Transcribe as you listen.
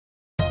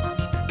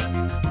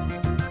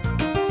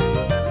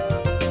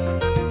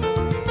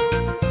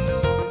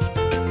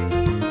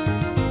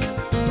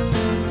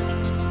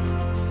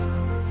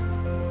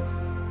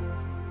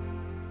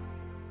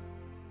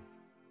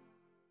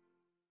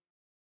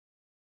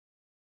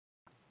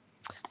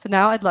So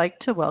now I'd like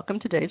to welcome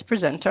today's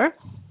presenter.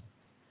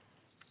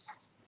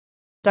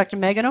 Dr.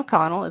 Megan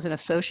O'Connell is an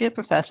associate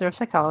professor of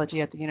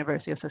psychology at the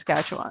University of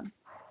Saskatchewan.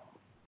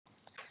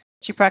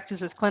 She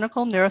practices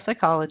clinical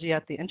neuropsychology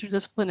at the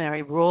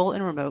interdisciplinary rural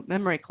and remote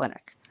memory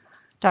clinic.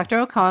 Dr.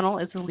 O'Connell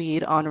is the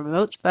lead on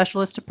Remote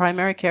Specialist to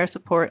Primary Care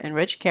Support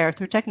Enriched Care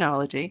Through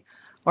Technology,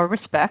 or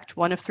RESPECT,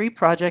 one of 3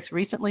 projects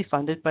recently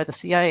funded by the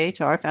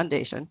CIHR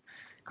Foundation,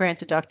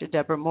 granted Dr.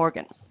 Deborah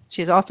Morgan.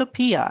 She is also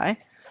PI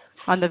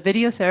on the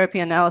Video Therapy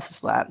Analysis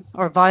Lab,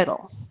 or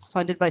VITAL,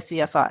 funded by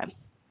CFI.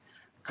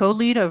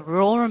 Co-lead of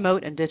Rural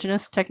Remote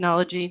Indigenous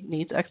Technology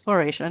Needs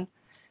Exploration,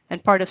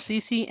 and part of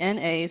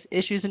CCNA's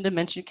Issues in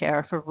Dementia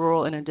Care for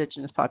Rural and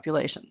Indigenous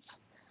Populations.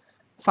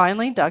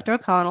 Finally, Dr.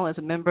 O'Connell is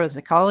a member of the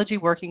Psychology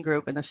Working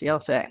Group in the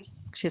CLSA.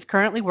 She is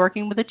currently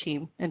working with a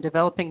team in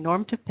developing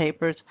normative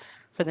papers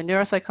for the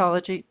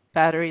neuropsychology,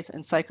 batteries,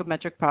 and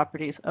psychometric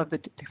properties of the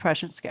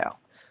depression scale.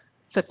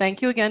 So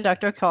thank you again,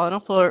 Dr.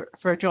 O'Connell,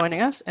 for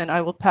joining us, and I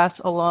will pass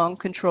along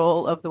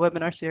control of the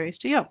webinar series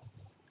to you.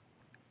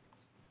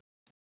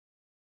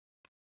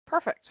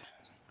 Perfect.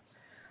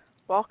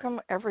 Welcome,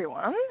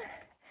 everyone.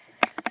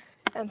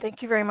 And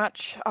thank you very much,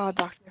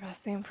 Dr.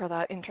 Vasim, for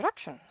that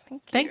introduction.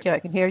 Thank you. I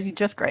can hear you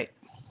just great.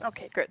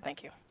 Okay, good.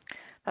 Thank you.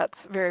 That's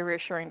very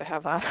reassuring to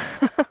have that.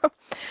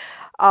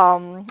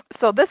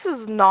 So this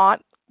is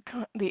not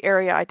the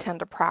area I tend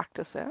to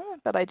practice in,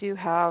 but I do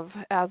have,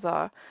 as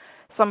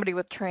somebody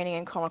with training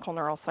in clinical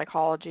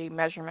neuropsychology,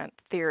 measurement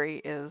theory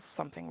is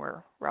something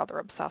we're rather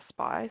obsessed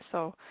by.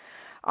 So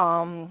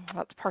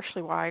that's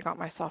partially why I got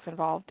myself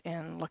involved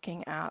in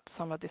looking at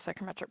some of the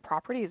psychometric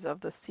properties of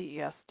the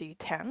CES-D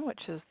 10,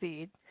 which is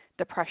the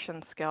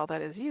depression scale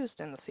that is used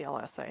in the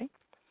CLSA.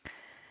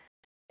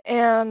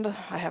 And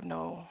I have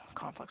no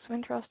conflicts of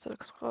interest to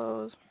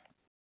disclose.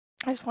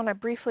 I just want to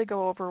briefly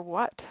go over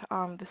what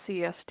the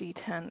CES-D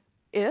 10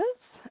 is,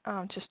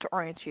 just to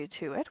orient you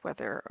to it,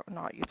 whether or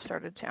not you've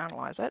started to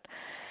analyze it.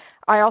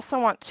 I also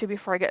want to,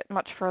 before I get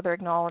much further,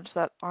 acknowledge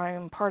that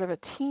I'm part of a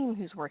team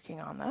who's working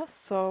on this.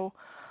 So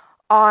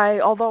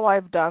although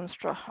I've done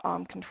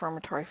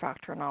confirmatory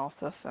factor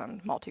analysis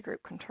and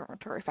multi-group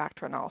confirmatory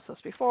factor analysis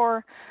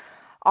before,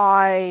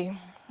 I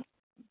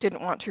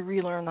didn't want to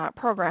relearn that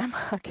program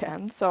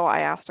again. So I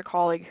asked a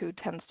colleague who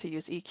tends to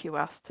use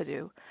EQS to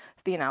do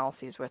the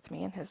analyses with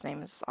me, and his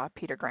name is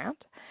Peter Grant.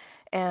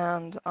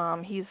 And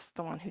he's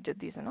the one who did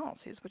these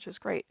analyses, which is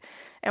great.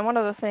 And one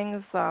of the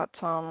things that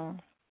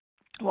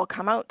will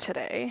come out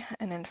today,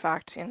 and in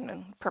fact,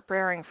 in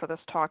preparing for this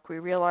talk, we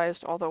realized,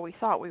 although we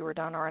thought we were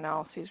done our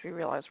analyses, we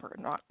realized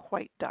we're not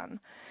quite done.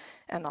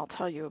 And I'll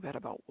tell you a bit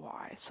about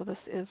why. So this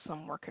is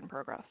some work in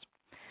progress.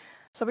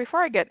 So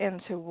before I get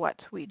into what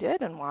we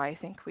did and why I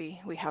think we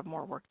have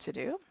more work to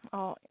do,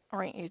 I'll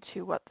orient you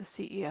to what the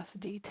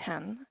CES-D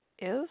 10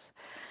 is.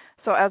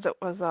 So as it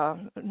was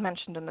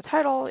mentioned in the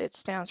title, it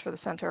stands for the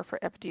Center for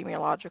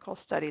Epidemiological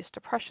Studies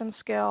Depression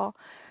Scale.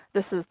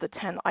 This is the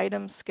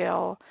 10-item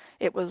scale.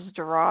 It was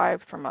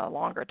derived from a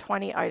longer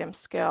 20-item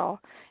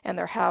scale, and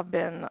there have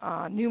been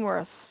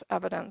numerous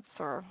evidence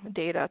or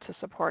data to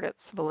support its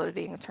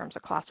validity in terms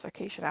of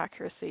classification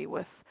accuracy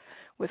with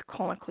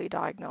clinically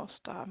diagnosed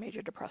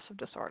major depressive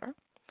disorder.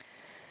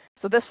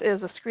 So this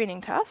is a screening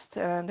test,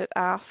 and it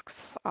asks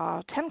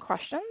 10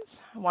 questions.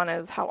 One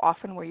is, how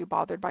often were you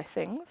bothered by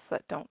things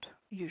that don't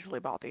usually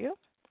bother you?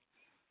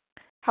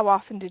 How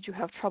often did you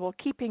have trouble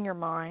keeping your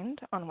mind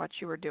on what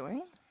you were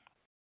doing?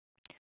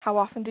 How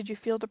often did you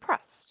feel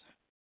depressed?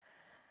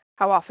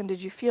 How often did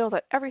you feel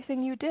that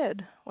everything you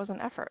did was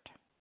an effort?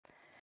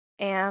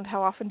 And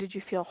how often did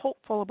you feel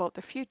hopeful about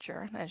the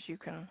future? As you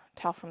can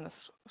tell from the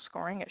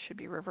scoring, it should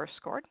be reverse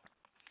scored.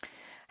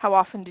 How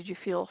often did you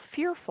feel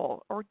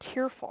fearful or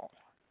tearful?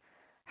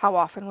 How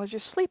often was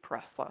your sleep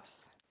restless?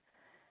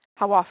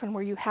 How often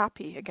were you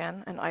happy?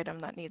 Again, an item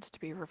that needs to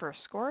be reverse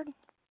scored.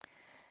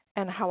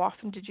 And how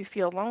often did you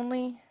feel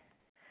lonely?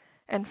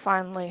 And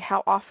finally,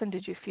 how often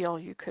did you feel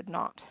you could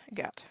not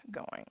get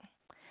going?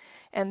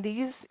 And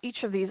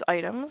each of these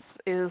items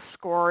is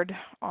scored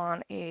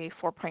on a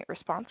 4-point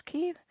response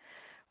key,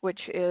 which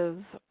is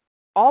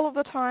all of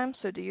the time.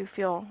 So do you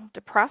feel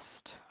depressed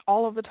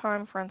all of the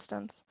time, for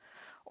instance,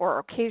 or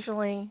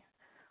occasionally,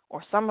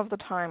 or some of the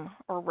time,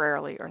 or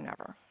rarely, or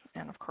never?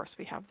 And of course,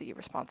 we have the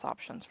response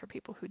options for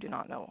people who do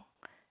not know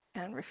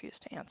and refuse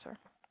to answer.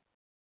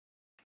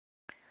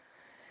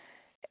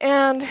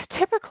 And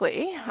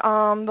typically,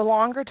 the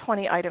longer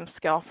 20-item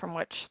scale from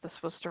which this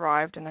was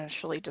derived and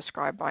initially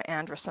described by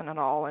Anderson et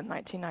al. In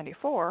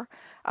 1994,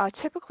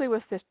 typically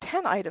with this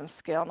 10-item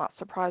scale, not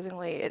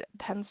surprisingly, it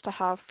tends to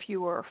have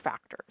fewer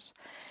factors.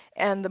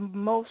 And the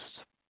most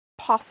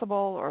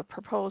possible or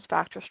proposed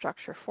factor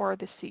structure for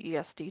the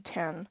CES-D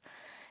 10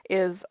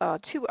 is a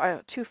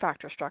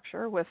two-factor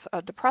structure with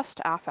a depressed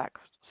affect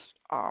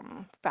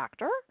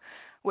factor,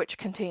 which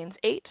contains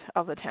 8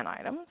 of the 10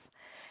 items,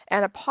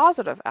 and a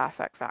positive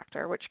affect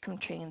factor, which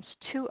contains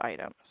 2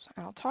 items.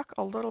 And I'll talk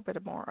a little bit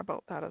more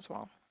about that as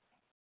well.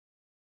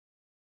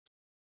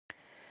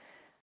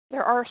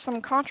 There are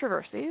some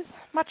controversies,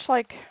 much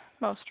like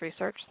most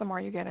research, the more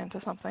you get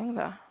into something,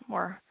 the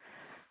more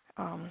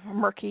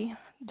murky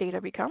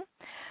data become.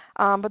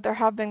 But there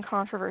have been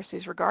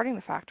controversies regarding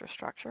the factor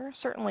structure,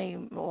 certainly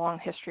a long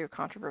history of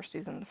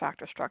controversies in the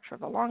factor structure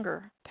of the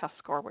longer test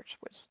score, which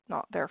was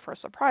not therefore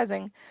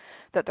surprising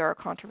that there are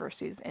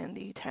controversies in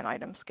the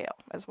 10-item scale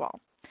as well.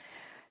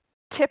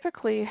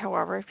 Typically,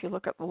 however, if you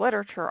look at the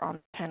literature on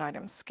the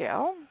 10-item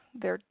scale,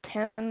 there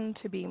tend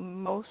to be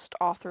most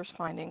authors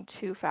finding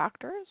 2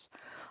 factors,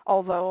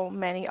 although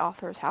many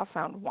authors have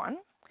found 1,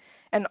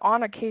 and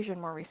on occasion,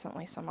 more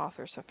recently, some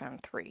authors have found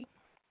 3.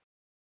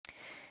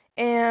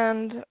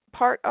 And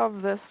part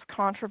of this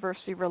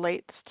controversy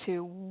relates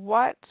to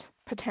what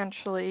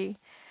potentially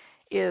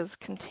is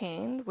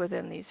contained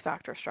within these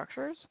factor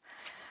structures,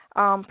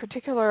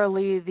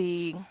 particularly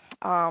the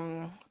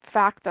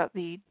fact that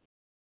the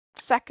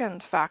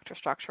second factor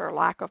structure,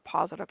 lack of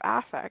positive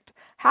affect,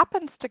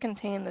 happens to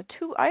contain the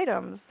 2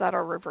 items that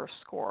are reverse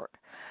scored.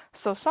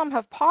 So some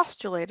have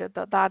postulated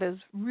that that is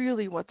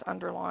really what's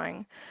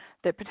underlying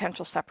the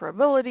potential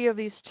separability of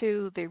these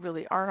 2. They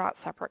really are not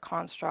separate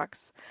constructs.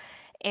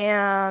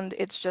 And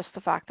it's just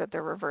the fact that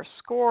they're reverse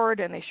scored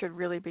and they should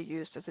really be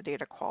used as a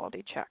data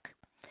quality check.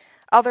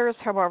 Others,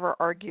 however,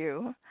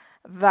 argue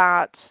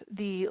that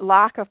the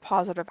lack of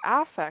positive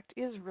affect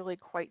is really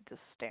quite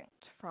distinct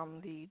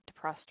from the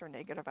depressed or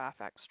negative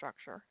affect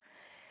structure.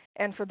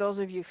 And for those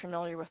of you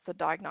familiar with the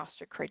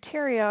diagnostic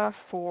criteria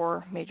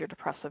for major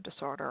depressive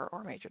disorder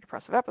or major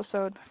depressive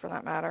episode, for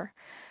that matter,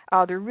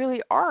 there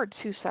really are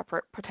 2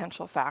 separate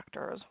potential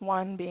factors,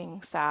 one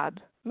being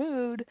sad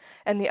mood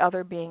and the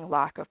other being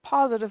lack of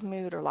positive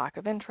mood or lack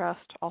of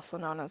interest, also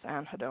known as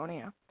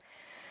anhedonia.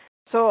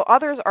 So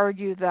others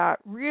argue that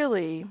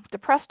really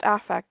depressed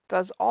affect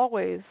does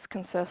always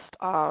consist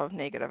of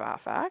negative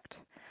affect,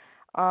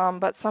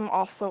 but some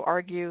also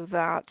argue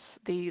that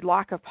the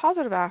lack of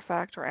positive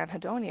affect or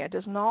anhedonia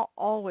does not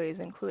always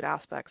include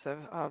aspects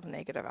of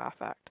negative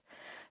affect.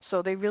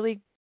 So they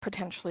really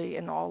potentially,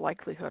 in all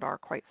likelihood, are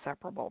quite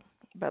separable.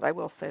 But I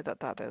will say that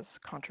that is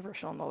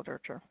controversial in the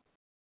literature.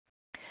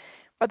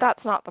 But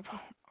that's not the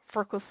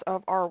focus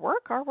of our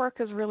work. Our work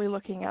is really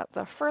looking at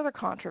the further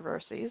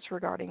controversies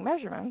regarding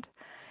measurement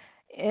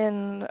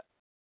in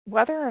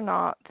whether or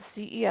not the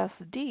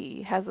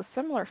CES-D has a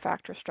similar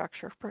factor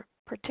structure for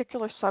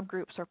particular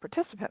subgroups or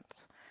participants.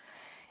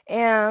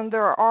 And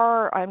there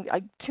are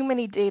too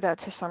many data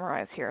to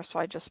summarize here, so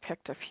I just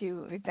picked a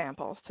few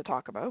examples to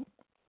talk about.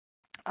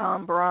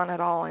 Baran et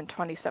al. In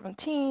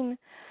 2017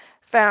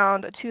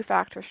 found a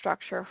 2-factor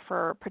structure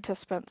for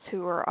participants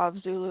who are of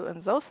Zulu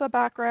and Xhosa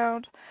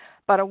background,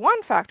 but a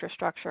 1-factor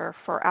structure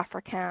for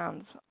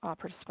Afrikaans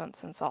participants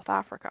in South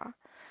Africa.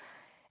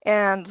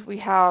 And we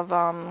have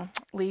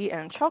Lee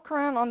and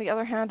Chokaran, on the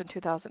other hand, in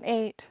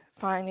 2008,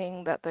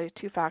 finding that the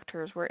 2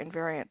 factors were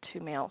invariant to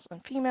males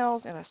and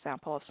females in a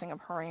sample of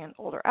Singaporean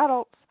older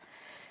adults.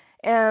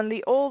 And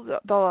the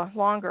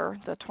longer,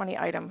 the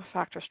 20-item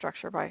factor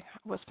structure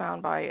was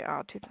found by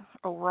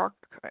O'Rourke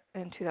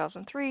in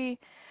 2003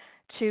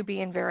 to be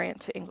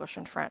invariant to English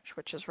and French,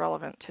 which is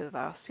relevant to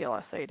the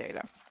CLSA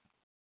data.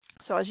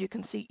 So as you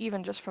can see,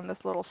 even just from this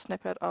little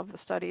snippet of the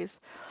studies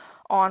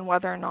on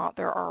whether or not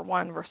there are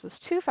 1 versus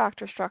 2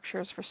 factor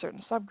structures for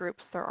certain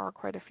subgroups, there are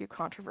quite a few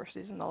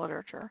controversies in the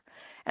literature.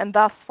 And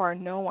thus far,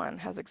 no one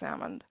has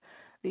examined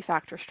the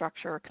factor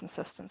structure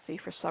consistency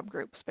for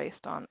subgroups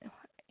based on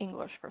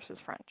English versus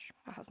French.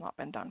 That has not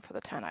been done for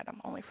the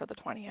 10-item, only for the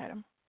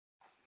 20-item.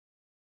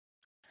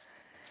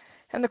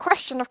 And the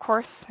question, of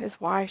course, is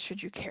why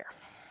should you care?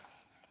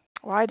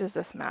 Why does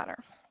this matter?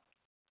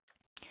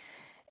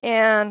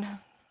 And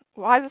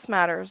why this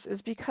matters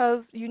is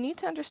because you need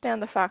to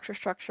understand the factor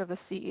structure of the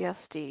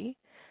CES-D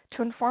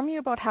to inform you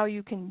about how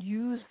you can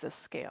use this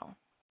scale.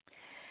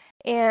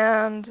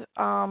 And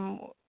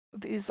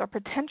these are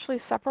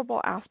potentially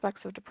separable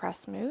aspects of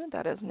depressed mood,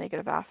 that is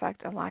negative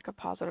affect and lack of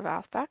positive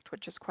affect,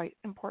 which is quite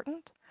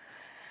important.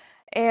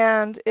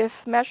 And if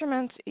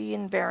measurement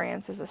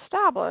invariance is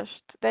established,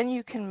 then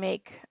you can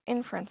make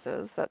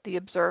inferences that the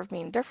observed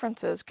mean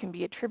differences can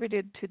be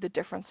attributed to the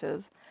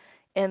differences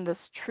in this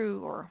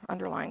true or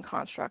underlying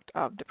construct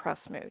of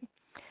depressed mood.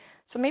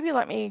 So maybe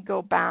let me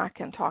go back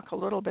and talk a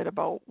little bit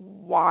about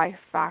why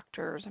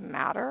factors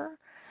matter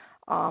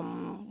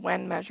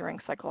when measuring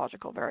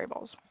psychological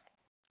variables.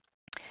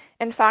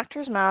 And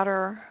factors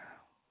matter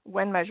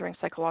when measuring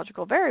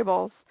psychological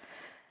variables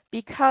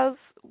because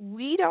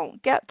we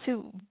don't get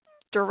to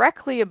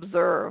directly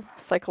observe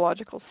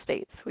psychological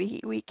states.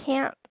 We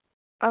can't,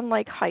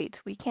 unlike height,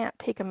 we can't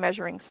take a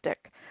measuring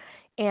stick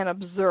and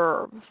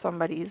observe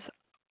somebody's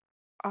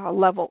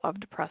level of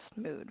depressed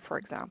mood, for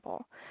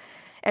example.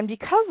 And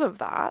because of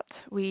that,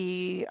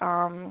 we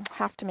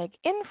have to make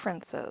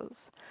inferences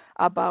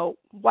about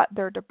what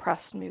their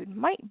depressed mood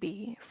might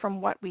be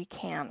from what we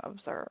can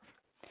observe.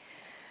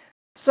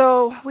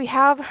 So we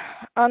have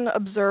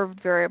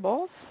unobserved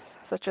variables,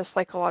 such as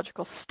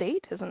psychological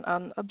state is an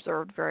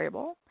unobserved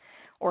variable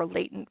or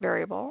latent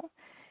variable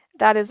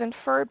that is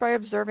inferred by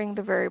observing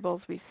the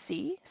variables we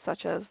see,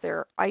 such as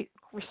their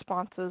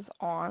responses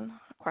on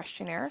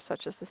questionnaires,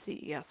 such as the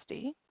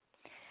CES-D.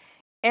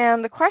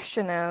 And the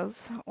question is,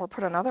 or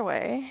put another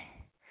way,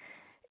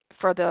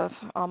 for the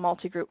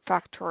multi-group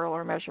factorial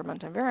or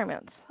measurement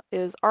invariance,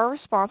 is are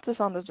responses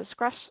on the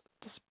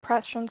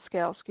depression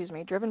scale,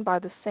 driven by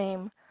the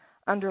same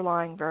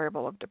underlying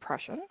variable of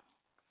depression,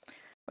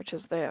 which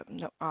is the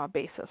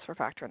basis for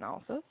factor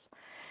analysis,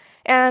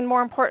 and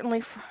more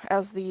importantly,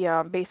 as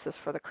the basis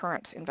for the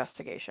current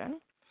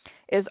investigation,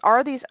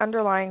 are these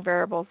underlying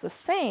variables the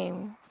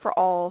same for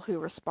all who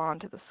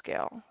respond to the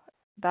scale?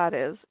 That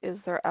is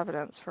there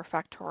evidence for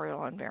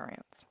factorial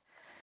invariance?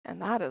 And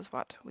that is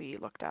what we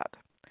looked at.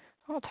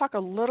 I'll talk a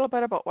little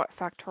bit about what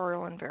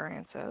factorial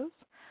invariance is.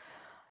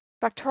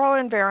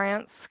 Factorial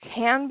invariance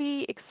can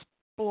be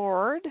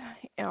explored,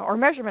 or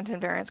measurement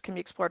invariance can be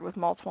explored with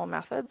multiple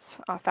methods.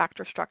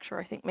 Factor structure,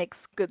 I think, makes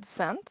good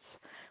sense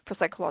for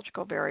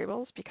psychological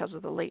variables because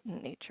of the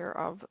latent nature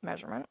of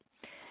measurement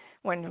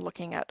when you're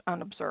looking at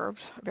unobserved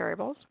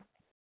variables.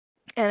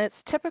 And it's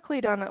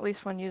typically done, at least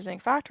when using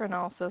factor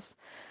analysis,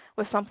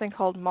 with something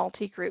called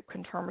multi-group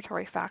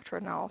confirmatory factor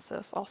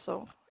analysis,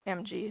 also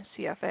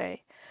MG-CFA,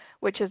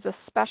 which is a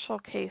special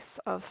case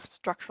of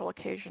structural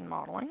occasion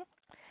modeling.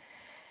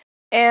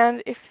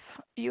 And if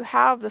you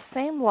have the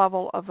same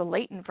level of the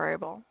latent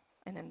variable,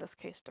 and in this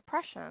case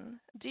depression,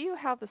 do you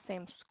have the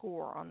same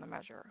score on the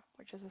measure,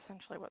 which is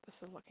essentially what this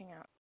is looking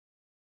at.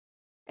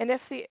 And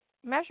if the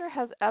measure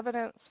has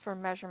evidence for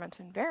measurement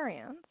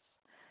invariance,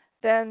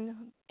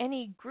 then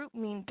any group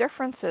mean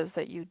differences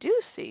that you do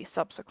see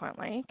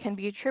subsequently can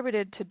be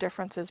attributed to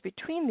differences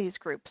between these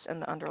groups in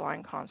the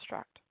underlying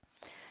construct.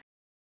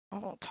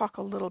 I'll talk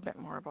a little bit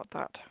more about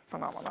that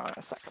phenomenon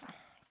in a second.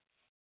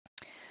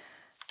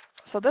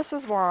 So this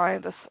is why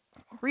this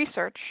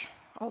research,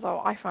 although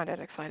I find it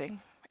exciting,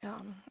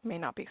 may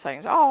not be exciting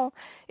at all,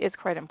 is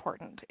quite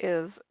important.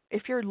 Is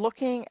if you're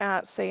looking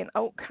at, say, an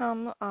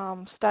outcome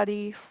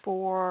study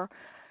for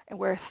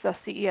where the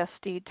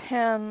CES-D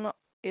 10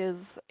 is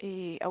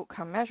a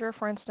outcome measure,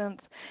 for instance,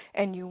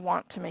 and you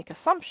want to make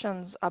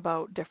assumptions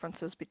about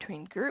differences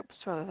between groups,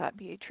 whether that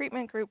be a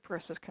treatment group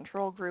versus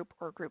control group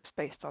or groups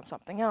based on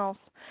something else,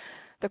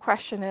 the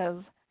question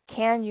is,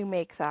 can you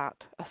make that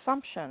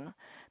assumption?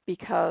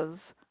 Because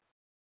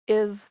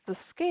is the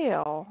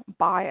scale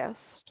biased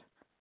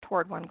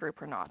toward one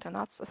group or not? And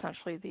that's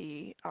essentially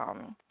the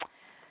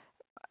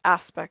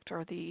aspect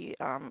or the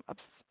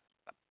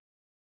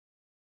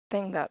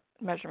thing that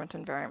measurement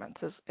invariance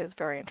is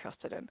very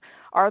interested in.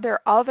 Are there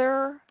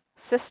other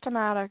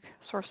systematic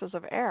sources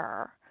of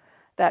error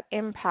that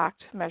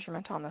impact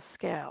measurement on the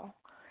scale?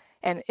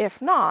 And if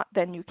not,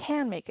 then you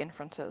can make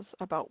inferences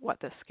about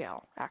what this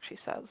scale actually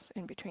says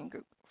in between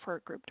group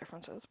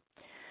differences.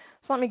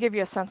 So let me give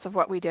you a sense of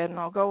what we did, and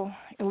I'll go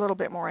a little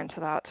bit more into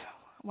that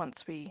once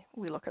we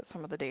look at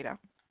some of the data.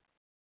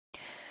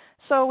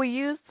 So we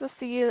used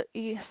the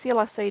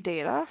CLSA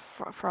data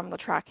from the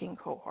tracking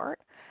cohort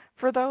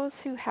for those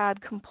who had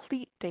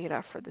complete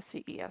data for the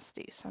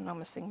CES-D, so no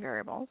missing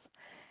variables.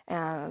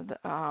 And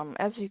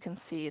as you can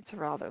see, it's a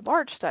rather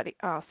large study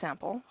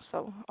sample,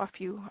 so a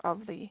few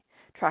of the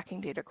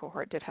tracking data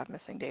cohort did have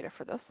missing data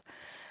for this.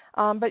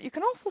 But you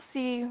can also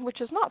see,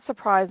 which is not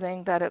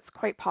surprising, that it's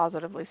quite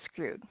positively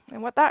skewed.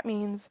 And what that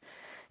means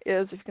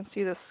is, if you can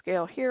see this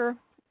scale here,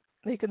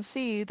 you can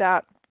see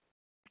that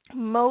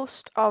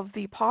most of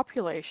the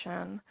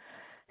population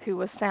who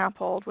was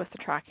sampled with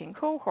the tracking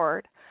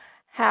cohort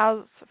has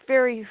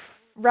very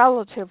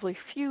relatively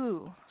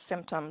few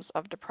symptoms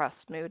of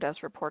depressed mood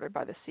as reported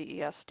by the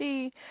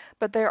CES-D,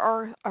 but there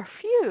are a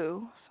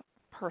few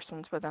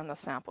persons within the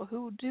sample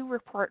who do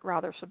report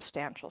rather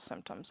substantial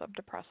symptoms of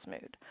depressed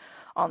mood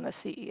on the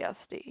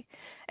CES-D.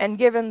 And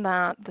given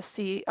that the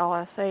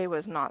CLSA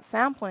was not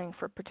sampling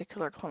for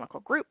particular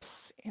clinical groups,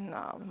 in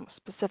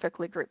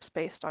specifically groups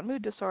based on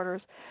mood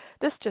disorders,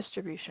 this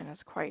distribution is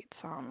quite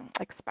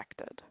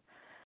expected,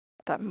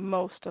 that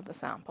most of the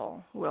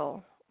sample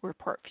will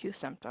report few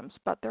symptoms,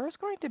 but there is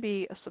going to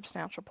be a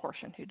substantial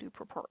portion who do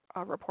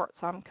report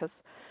some, because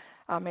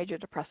major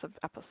depressive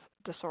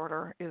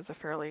disorder is a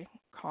fairly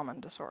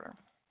common disorder.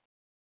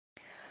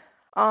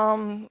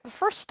 The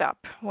first step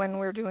when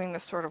we're doing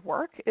this sort of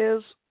work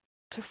is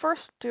to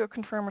first do a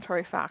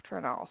confirmatory factor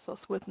analysis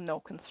with no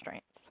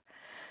constraints.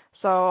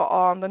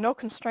 So the no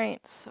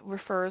constraints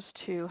refers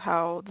to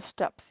how the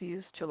steps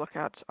used to look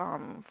at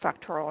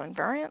factorial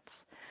invariance.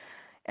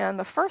 And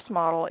the first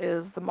model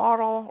is the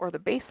model or the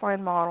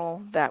baseline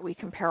model that we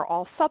compare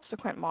all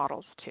subsequent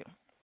models to.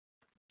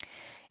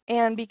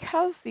 And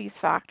because these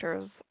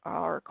factors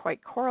are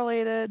quite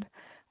correlated,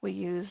 we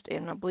used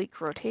an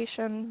oblique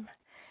rotation.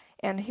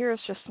 And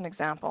here's just an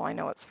example. I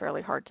know it's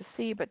fairly hard to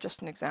see, but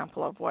just an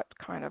example of what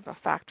kind of a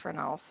factor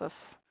analysis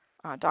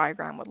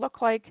diagram would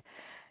look like.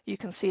 You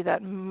can see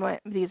that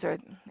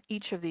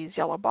each of these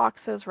yellow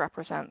boxes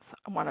represents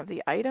one of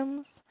the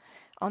items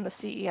on the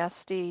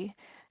CES-D.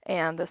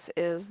 And this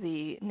is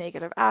the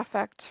negative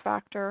affect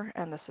factor,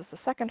 and this is the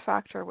second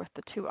factor with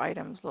the two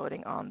items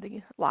loading on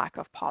the lack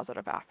of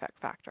positive affect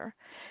factor.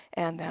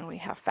 And then we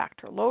have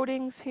factor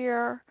loadings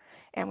here,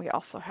 and we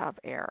also have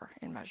error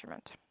in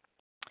measurement.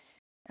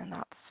 And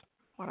that's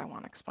what I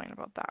want to explain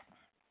about that.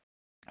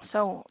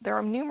 So there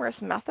are numerous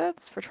methods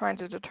for trying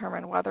to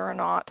determine whether or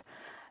not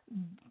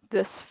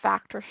this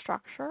factor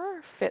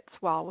structure fits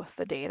well with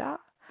the data.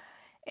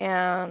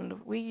 And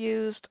we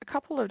used a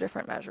couple of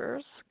different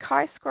measures.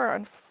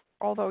 Chi-square,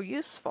 although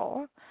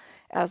useful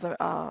as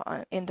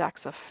an index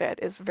of fit,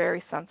 is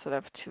very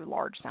sensitive to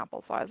large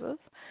sample sizes.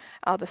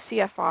 The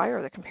CFI,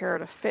 or the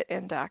comparative fit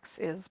index,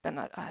 has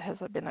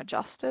been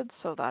adjusted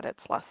so that it's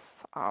less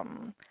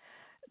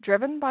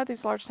driven by these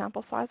large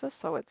sample sizes,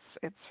 so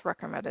it's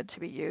recommended to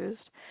be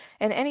used.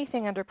 And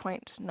anything under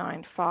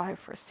 0.95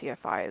 for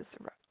CFI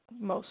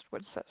most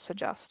would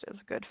suggest is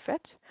a good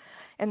fit.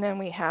 And then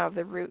we have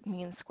the root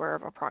mean square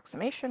of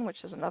approximation,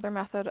 which is another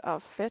method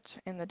of fit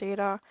in the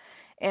data.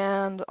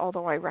 And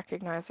although I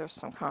recognize there's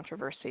some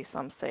controversy,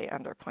 some say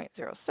under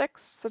 0.06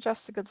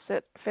 suggests a good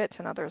fit,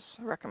 and others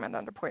recommend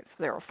under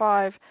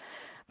 0.05.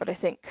 But I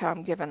think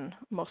given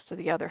most of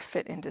the other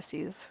fit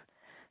indices,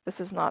 this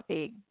is not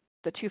the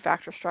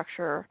two-factor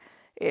structure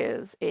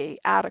is a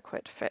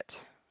adequate fit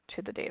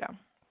to the data.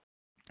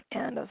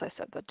 And as I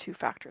said, the two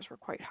factors were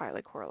quite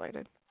highly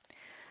correlated.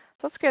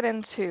 So let's get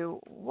into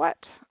what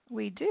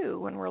we do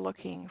when we're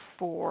looking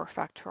for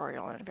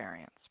factorial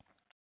invariance.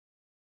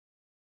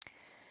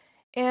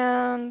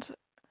 And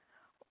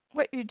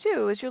what you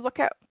do is you look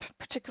at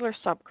particular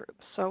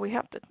subgroups. So we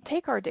have to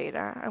take our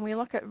data and we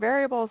look at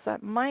variables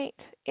that might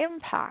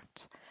impact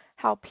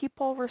how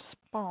people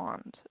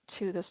respond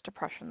to this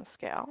depression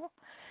scale.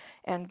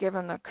 And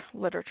given the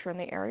literature in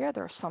the area,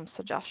 there's some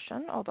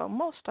suggestion, although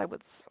most I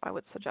would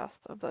suggest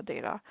of the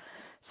data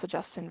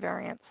suggests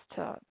invariance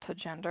to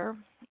gender,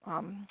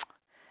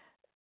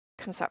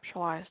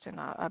 conceptualized in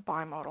a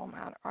bimodal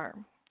manner or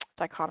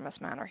dichotomous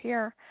manner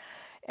here.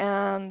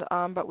 And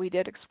but we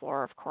did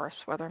explore, of course,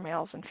 whether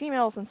males and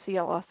females in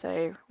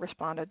CLSA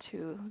responded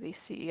to the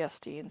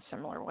CES-D in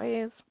similar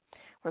ways,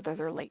 whether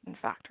their latent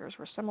factors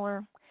were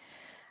similar.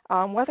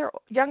 Whether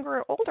younger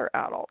or older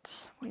adults,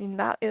 I mean,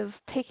 that is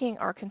taking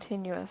our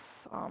continuous,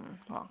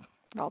 well,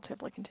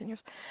 relatively continuous,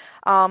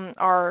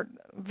 our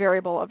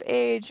variable of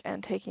age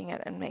and taking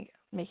it and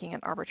making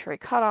an arbitrary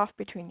cutoff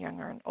between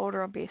younger and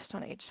older based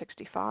on age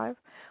 65.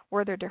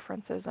 Were there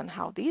differences in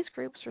how these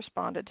groups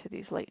responded to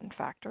these latent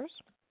factors?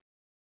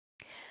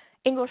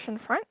 English and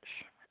French.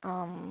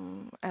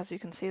 As you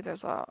can see,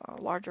 there's a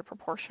larger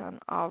proportion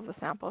of the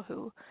sample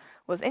who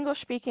was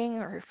English speaking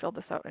or who filled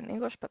this out in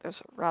English, but there's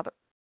a rather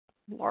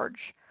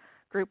large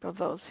group of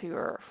those who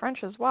are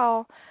French as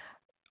well.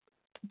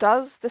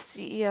 Does the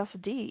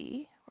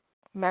CES-D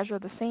measure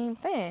the same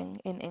thing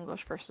in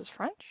English versus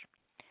French?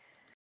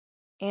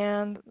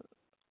 And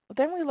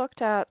then we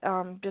looked at,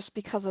 just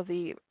because of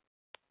the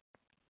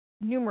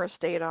numerous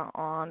data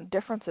on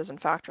differences in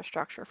factor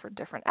structure for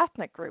different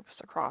ethnic groups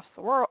across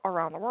the world,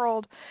 around the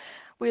world,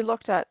 we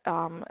looked at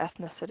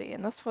ethnicity,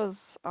 and this was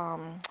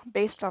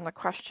based on the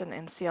question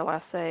in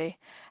CLSA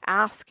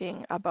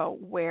asking about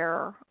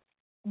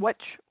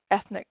which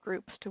ethnic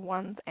groups do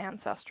one's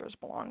ancestors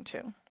belong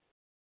to.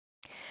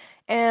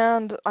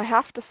 And I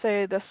have to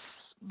say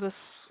this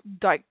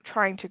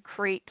trying to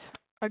create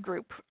a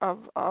group of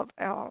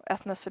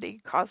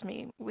ethnicity caused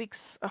me weeks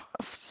of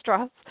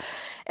stress,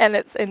 and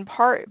it's in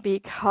part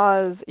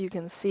because you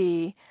can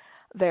see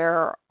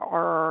there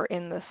are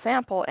in the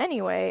sample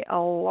anyway a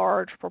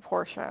large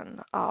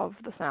proportion of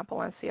the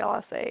sample in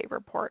CLSA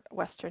report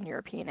Western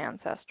European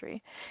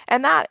ancestry,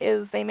 and that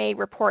is they may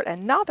report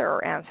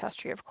another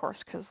ancestry, of course,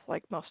 because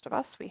like most of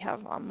us we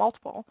have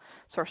multiple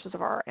sources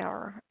of our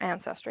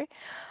ancestry.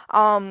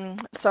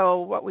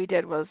 So what we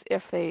did was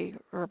if they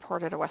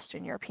reported a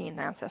Western European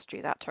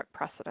ancestry, that took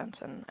precedence,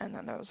 and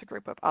then there was a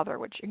group of other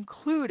which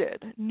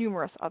included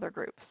numerous other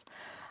groups.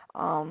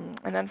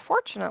 And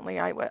unfortunately,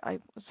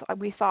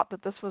 we thought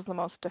that this was the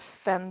most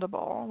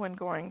defendable when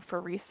going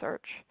for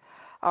research,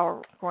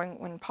 or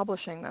when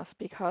publishing this,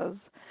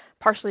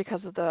 partially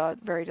because of the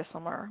very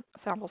dissimilar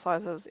sample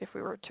sizes if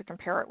we were to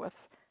compare it with,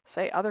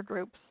 say, other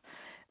groups,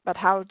 but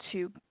how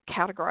to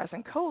categorize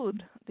and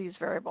code these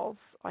variables,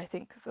 I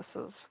think this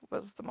was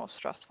the most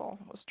stressful,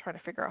 was trying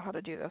to figure out how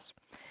to do this.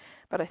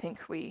 But I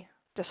think we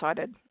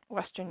decided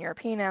Western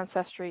European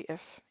ancestry if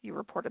you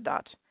reported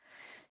that,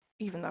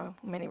 even though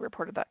many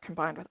reported that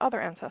combined with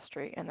other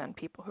ancestry, and then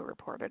people who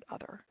reported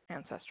other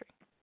ancestry.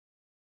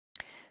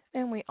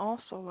 And we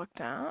also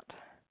looked at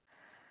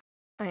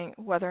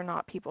whether or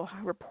not people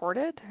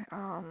reported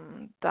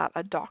that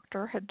a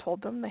doctor had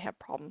told them they had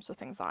problems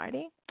with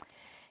anxiety.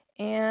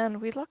 And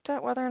we looked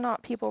at whether or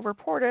not people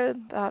reported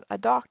that a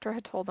doctor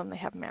had told them they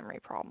have memory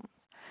problems,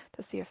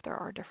 to see if there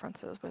are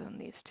differences within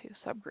these two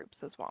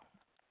subgroups as well.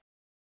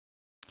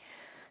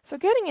 So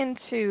getting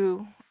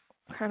into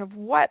kind of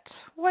what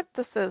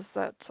this is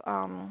that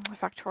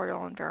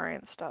factorial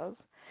invariance does.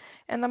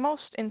 And the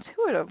most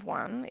intuitive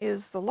one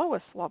is the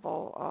lowest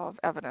level of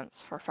evidence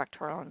for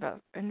factorial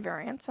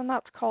invariance, and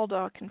that's called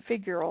a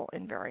configural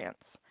invariance.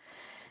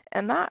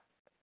 And that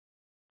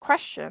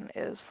question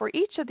is for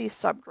each of these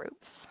subgroups,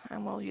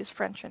 and we'll use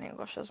French and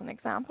English as an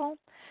example,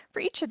 for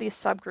each of these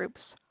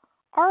subgroups,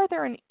 are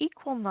there an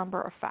equal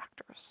number of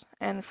factors?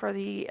 And for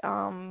the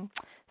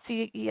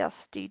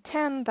CES-D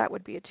 10, that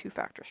would be a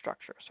two-factor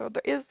structure. So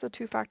there is the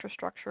two-factor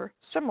structure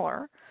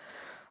similar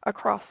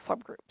across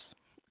subgroups.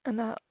 And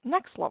the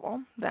next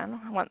level, then,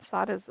 once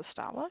that is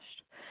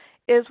established,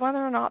 is whether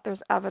or not there's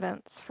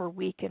evidence for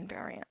weak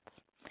invariance.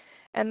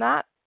 And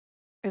that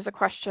is a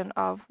question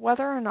of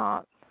whether or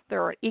not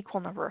there are an equal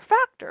number of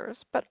factors,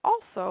 but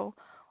also,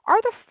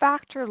 are the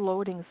factor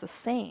loadings the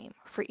same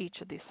for each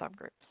of these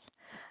subgroups?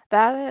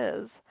 That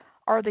is,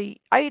 are the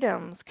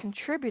items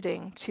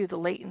contributing to the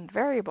latent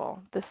variable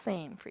the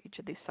same for each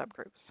of these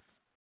subgroups?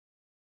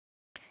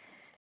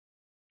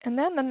 And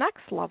then the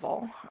next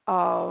level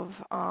of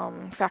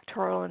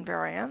factorial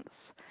invariance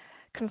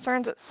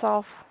concerns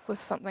itself with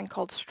something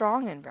called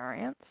strong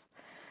invariance,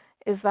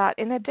 is that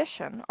in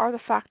addition, are the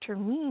factor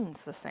means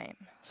the same?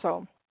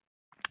 So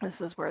this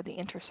is where the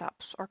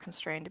intercepts are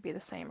constrained to be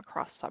the same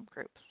across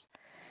subgroups.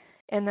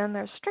 And then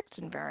there's strict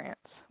invariance,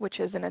 which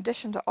is in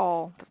addition to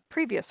all the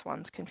previous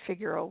ones,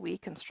 configural,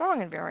 weak, and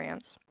strong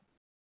invariance,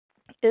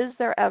 is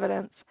there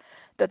evidence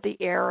that the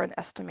error in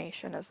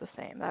estimation is the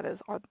same? That is,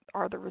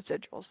 are the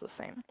residuals the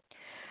same?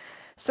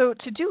 So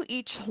to do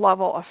each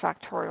level of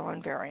factorial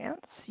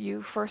invariance,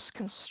 you first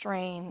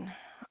constrain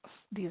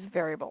these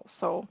variables.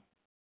 So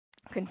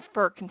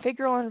for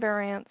configural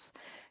invariance,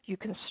 you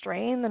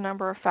constrain the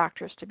number of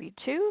factors to be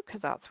 2,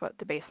 because that's what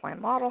the baseline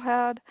model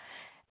had,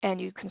 and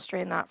you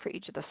constrain that for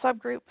each of the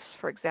subgroups,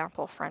 for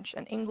example, French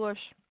and English,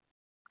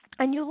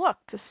 and you look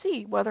to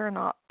see whether or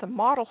not the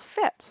model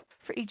fit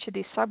for each of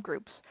these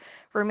subgroups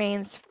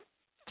remains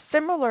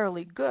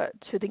similarly good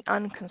to the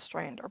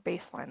unconstrained or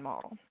baseline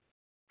model.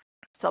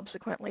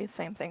 Subsequently,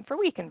 same thing for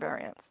weak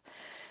invariance.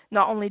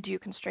 Not only do you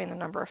constrain the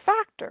number of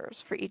factors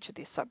for each of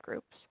these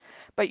subgroups,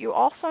 but you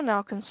also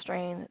now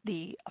constrain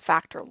the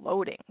factor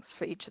loadings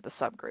for each of the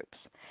subgroups,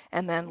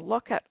 and then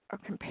look at or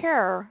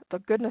compare the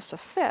goodness of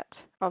fit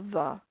of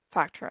the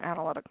factor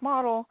analytic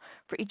model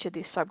for each of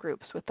these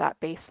subgroups with that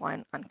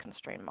baseline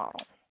unconstrained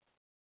model.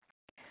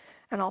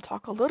 And I'll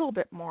talk a little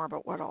bit more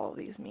about what all of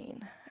these mean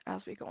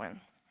as we go in.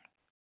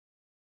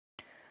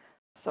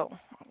 So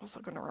I'm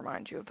also going to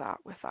remind you of that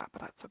with that,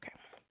 but that's okay.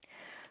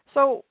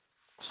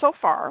 So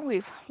far,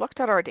 we've looked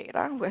at our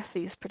data with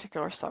these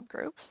particular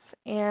subgroups,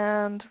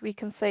 and we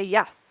can say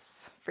yes,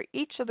 for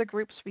each of the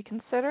groups we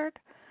considered,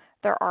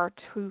 there are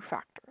 2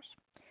 factors.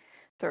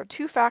 There are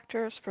 2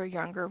 factors for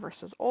younger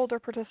versus older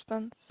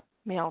participants,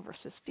 male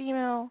versus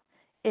female,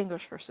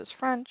 English versus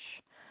French,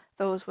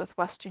 those with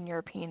Western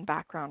European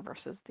background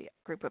versus the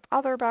group with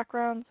other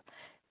backgrounds,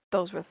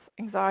 those with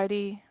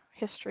anxiety,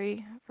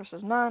 history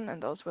versus none,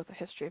 and those with a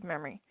history of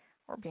memory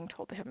or being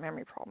told they have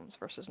memory problems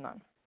versus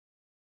none.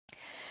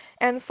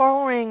 And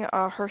following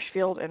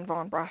Hirschfield and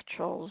von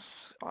Brachel's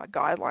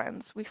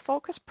guidelines, we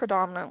focus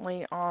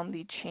predominantly on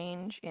the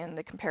change in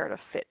the comparative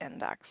fit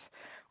index,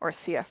 or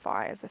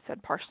CFI, as I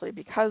said, partially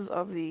because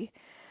of the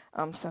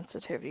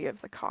sensitivity of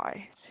the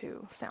chi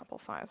to sample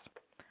size.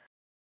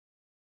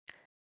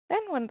 Then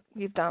what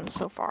we've done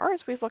so far is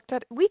we've looked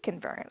at weak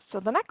invariance. So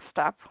the next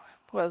step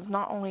was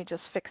not only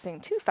just fixing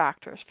 2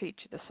 factors for each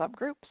of the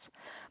subgroups,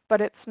 but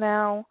it's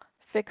now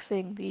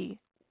fixing the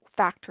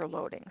factor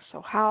loading.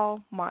 So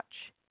how much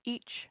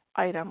each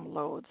item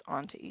loads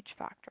onto each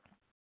factor.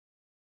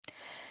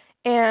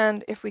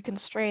 And if we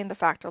constrain the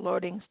factor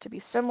loadings to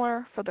be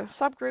similar for the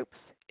subgroups,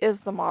 is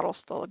the model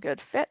still a good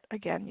fit?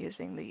 Again,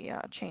 using the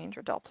change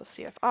or delta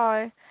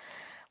CFI,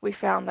 we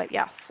found that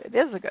yes, it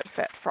is a good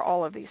fit for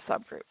all of these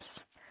subgroups.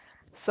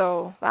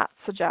 So that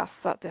suggests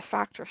that the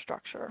factor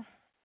structure,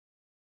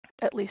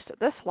 at least at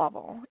this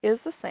level, is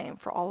the same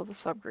for all of the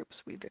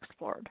subgroups we've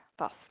explored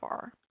thus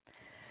far.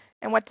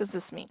 And what does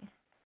this mean?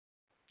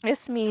 This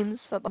means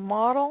that the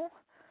model,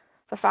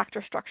 the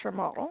factor structure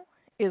model,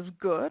 is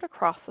good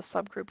across the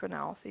subgroup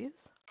analyses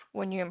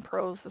when you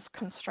impose this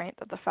constraint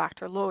that the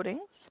factor loadings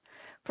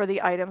for the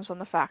items on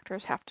the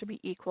factors have to be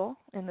equal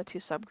in the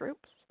 2 subgroups.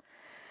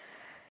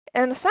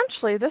 And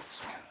essentially, this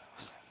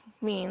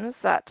means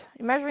that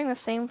measuring the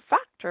same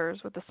factors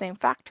with the same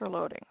factor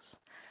loadings,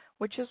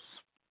 which is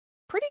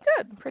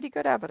pretty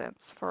good evidence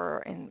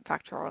for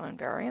factorial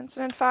invariance.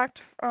 And in fact,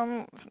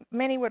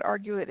 many would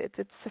argue that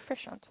it's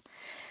sufficient.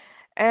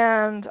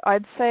 And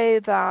I'd say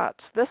that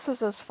this is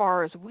as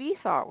far as we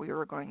thought we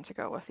were going to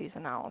go with these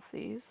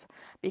analyses,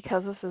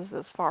 because this is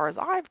as far as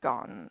I've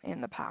gone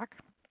in the past,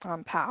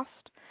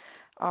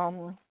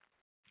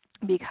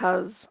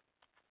 because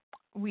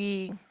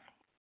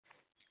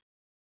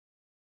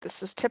this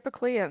is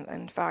typically, and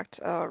in fact,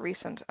 a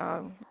recent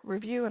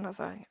review, and as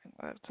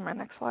to my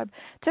next slide,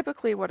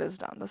 typically what is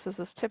done. This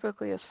is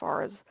typically as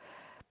far as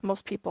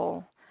most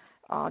people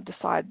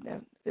decide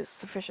is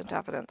sufficient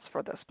evidence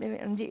for this.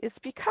 And it's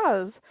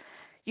because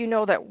you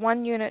know that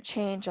 1 unit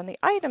change on the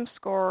item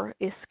score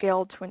is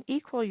scaled to an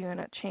equal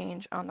unit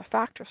change on the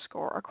factor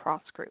score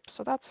across groups.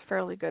 So that's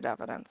fairly good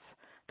evidence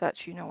that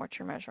you know what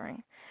you're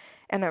measuring.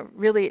 And it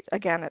really,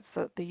 again,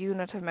 it's the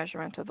unit of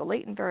measurement of the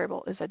latent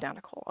variable is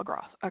identical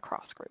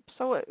across groups.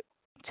 So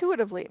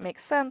intuitively, it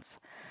makes sense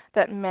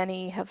that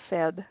many have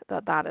said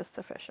that that is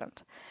sufficient.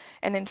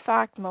 And in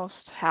fact, most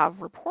have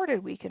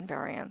reported weak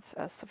invariance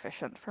as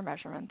sufficient for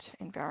measurement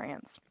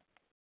invariance.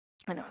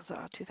 And it was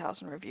a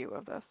 2000 review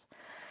of this.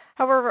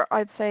 However,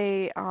 I'd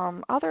say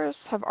others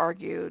have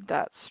argued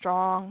that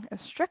strong and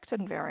strict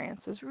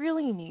invariance is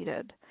really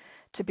needed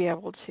to be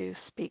able to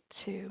speak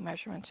to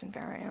measurement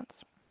invariance.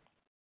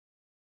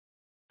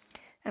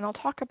 And I'll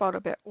talk about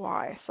a bit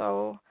why.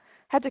 So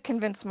I had to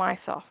convince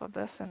myself of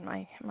this, and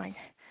my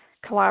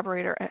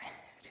collaborator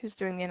who's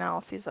doing the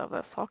analyses of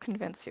this, I'll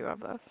convince you of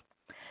this.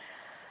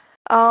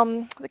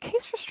 The case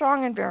for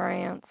strong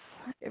invariance,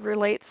 it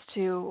relates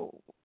to,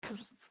 because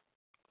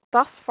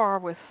thus far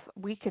with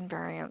weak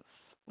invariance,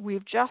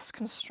 we've just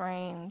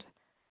constrained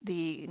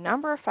the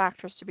number of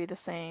factors to be the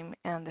same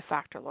and the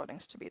factor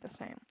loadings to be the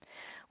same.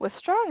 With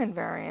strong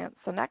invariance,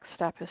 the next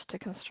step is to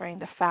constrain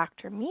the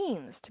factor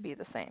means to be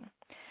the same,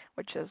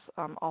 which is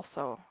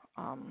also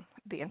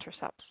the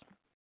intercepts.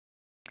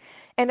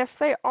 And if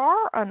they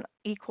are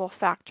unequal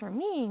factor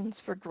means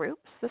for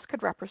groups, this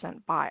could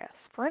represent bias.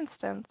 For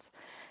instance,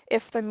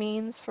 if the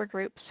means for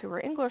groups who are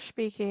English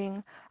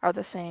speaking are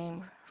the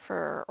same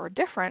or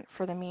different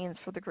for the means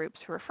for the groups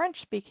who are French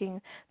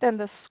speaking, then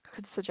this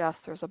could suggest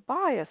there's a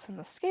bias in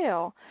the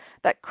scale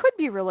that could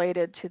be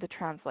related to the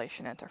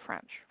translation into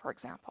French, for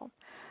example.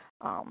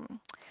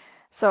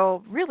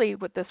 So really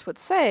what this would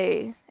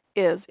say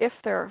is if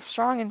their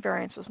strong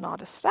invariance is not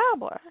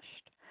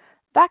established,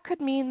 that could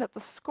mean that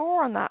the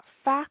score on that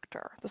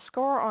factor, the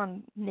score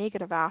on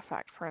negative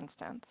affect, for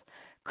instance,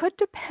 could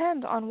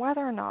depend on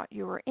whether or not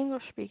you were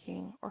English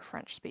speaking or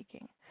French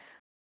speaking,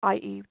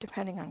 i.e.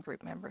 depending on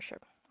group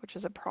membership, which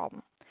is a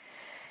problem.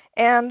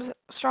 And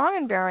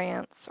strong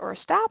invariance, or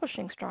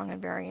establishing strong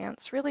invariance,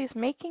 really is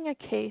making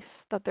a case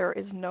that there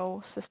is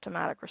no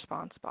systematic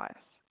response bias.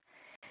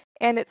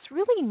 And it's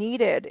really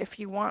needed if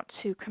you want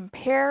to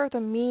compare the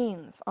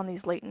means on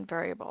these latent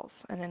variables.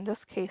 And in this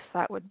case,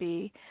 that would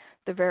be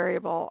the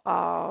variable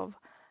of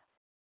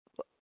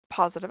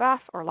positive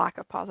or lack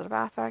of positive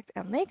affect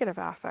and negative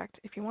affect,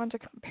 if you want to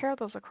compare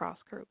those across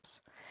groups.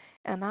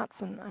 And that's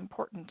an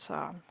important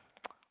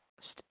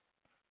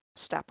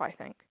step, I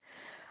think.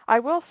 I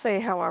will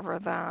say, however,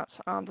 that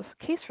the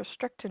case for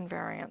strict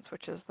invariance,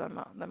 which is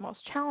the most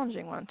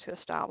challenging one to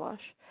establish,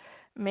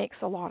 makes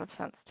a lot of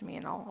sense to me,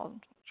 and I'll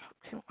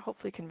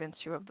hopefully convince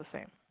you of the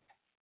same.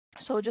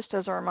 So just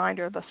as a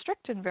reminder, the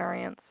strict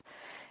invariance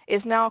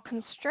is now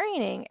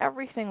constraining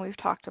everything we've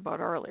talked about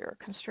earlier,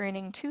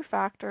 constraining two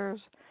factors,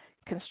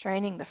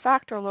 constraining the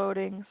factor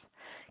loadings,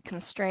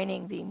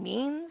 constraining the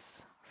means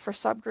for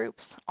subgroups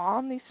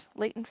on these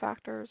latent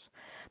factors.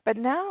 But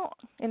now,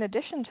 in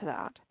addition to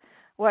that,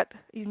 what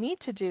you need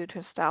to do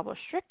to establish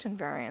strict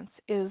invariance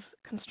is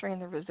constrain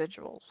the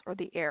residuals, or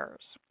the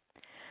errors.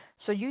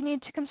 So you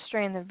need to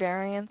constrain the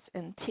variance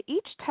into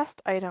each test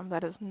item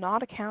that is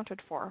not accounted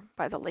for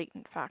by the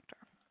latent factor.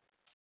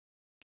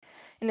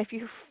 And if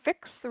you fix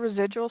the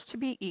residuals to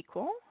be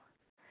equal,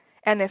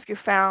 and if you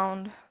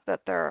found that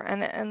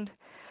and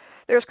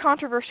there's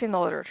controversy in the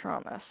literature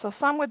on this. So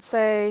some would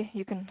say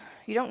you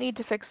don't need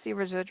to fix the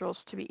residuals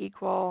to be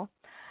equal,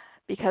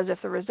 because if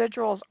the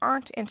residuals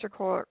aren't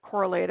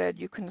intercorrelated,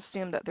 you can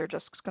assume that they're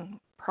just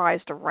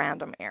comprised of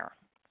random error.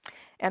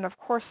 And of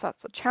course,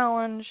 that's the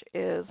challenge,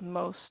 is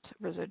most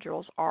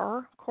residuals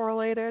are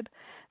correlated.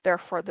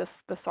 Therefore, this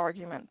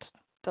argument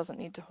doesn't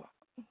need to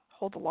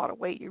hold a lot of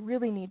weight. You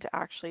really need to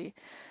actually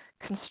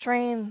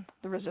constrain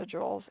the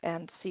residuals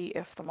and see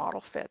if the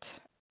model fit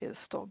is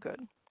still good.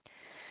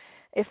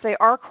 If they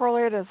are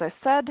correlated, as I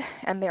said,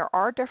 and there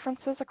are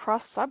differences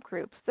across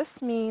subgroups, this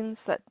means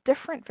that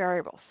different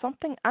variables,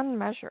 something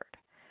unmeasured,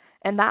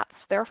 and that's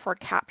therefore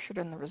captured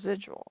in the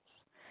residuals,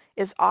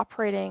 is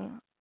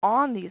operating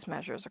on these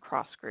measures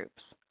across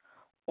groups,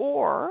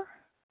 or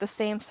the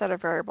same set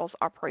of variables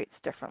operates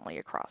differently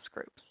across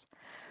groups.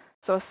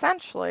 So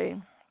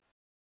essentially,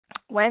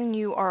 when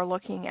you are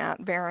looking at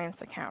variance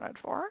accounted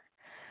for,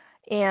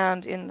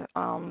 and in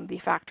the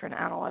factor and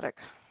analytic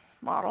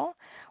model,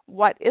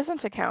 what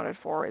isn't accounted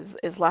for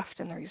is left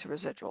in these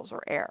residuals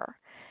or error.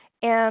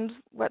 And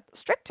what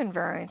strict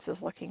invariance is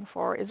looking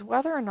for is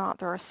whether or not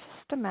there are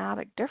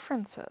systematic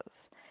differences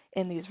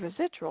in these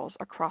residuals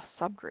across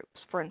subgroups,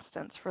 for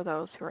instance, for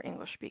those who are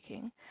English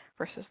speaking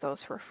versus those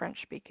who are French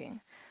speaking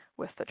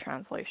with the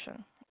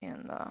translation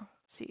in the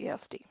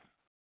CES-D.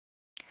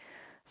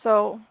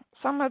 So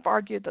some have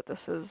argued that this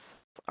is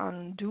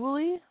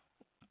unduly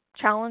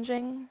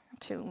challenging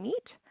to meet,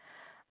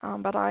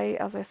 but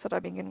as I said,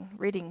 I've been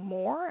reading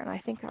more, and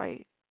I think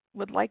I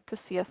would like to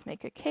see us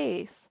make a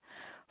case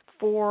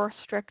for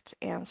strict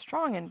and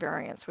strong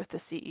invariance with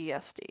the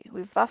CES-D.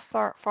 We've thus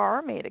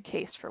far made a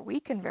case for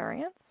weak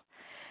invariance,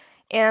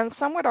 and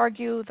some would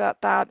argue that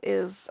that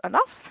is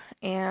enough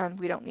and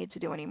we don't need to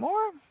do any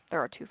more. There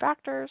are two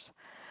factors.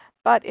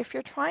 But if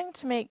you're trying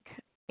to make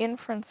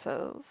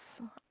inferences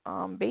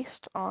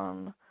based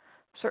on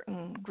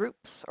certain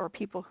groups or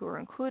people who are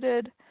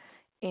included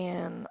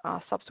in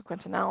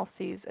subsequent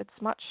analyses, it's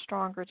much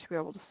stronger to be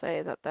able to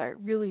say that they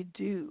really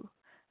do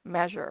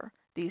measure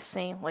these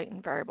same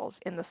latent variables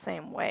in the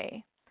same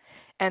way.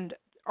 And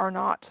are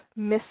not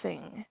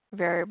missing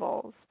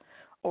variables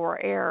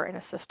or error in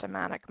a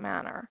systematic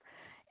manner.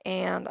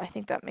 And I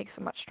think that makes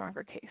a much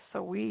stronger case.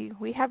 So we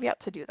have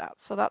yet to do that.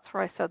 So that's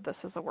where I said this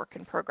is a work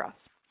in progress.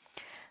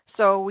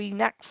 So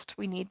next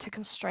we need to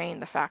constrain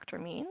the factor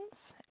means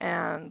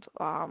and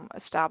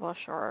establish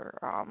or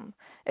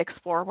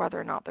explore whether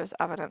or not there's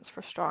evidence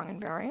for strong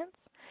invariance.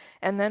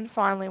 And then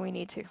finally we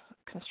need to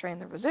constrain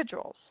the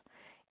residuals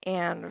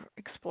and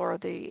explore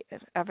the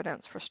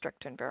evidence for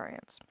strict invariance.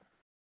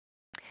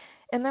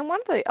 And then one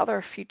of the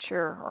other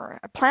future or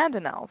planned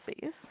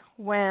analyses,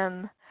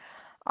 when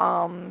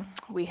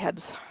we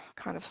had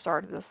kind of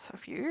started this a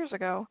few years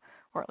ago,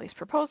 or at least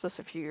proposed this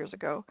a few years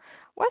ago,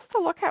 was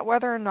to look at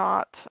whether or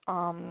not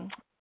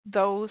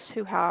those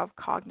who have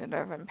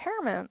cognitive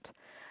impairment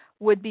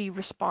would be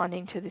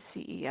responding to the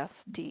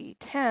CES-D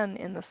 10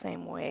 in the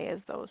same way as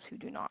those who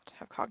do not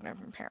have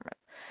cognitive impairment.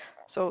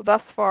 So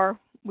thus far,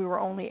 we were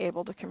only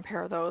able to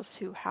compare those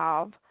who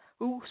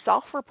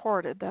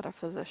self-reported that a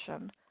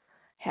physician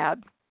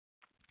had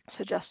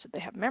suggested they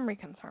have memory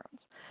concerns.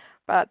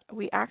 But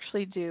we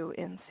actually do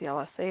in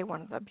CLSA,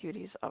 one of the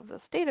beauties of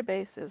this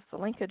database is the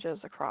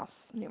linkages across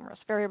numerous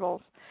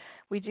variables.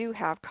 We do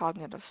have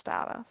cognitive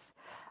status.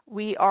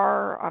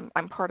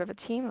 I'm part of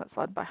a team that's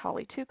led by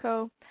Holly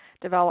Tuco,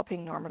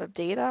 developing normative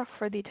data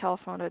for the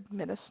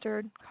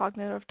telephone-administered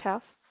cognitive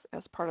tests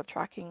as part of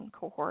tracking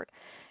cohort.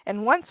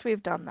 And once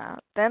we've done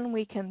that, then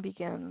we can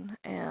begin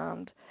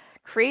and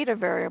create a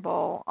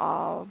variable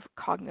of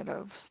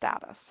cognitive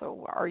status.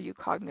 So are you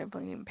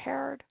cognitively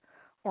impaired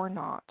or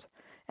not?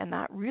 And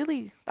that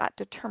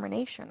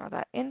determination or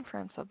that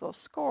inference of those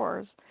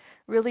scores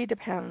really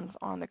depends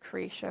on the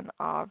creation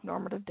of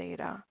normative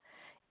data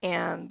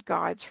and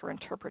guides for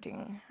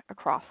interpreting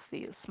across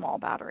these small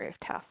battery of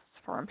tests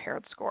for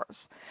impaired scores.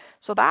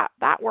 So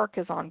that work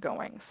is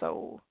ongoing.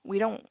 So we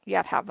don't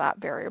yet have that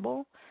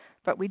variable,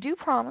 but we do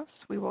promise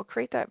we will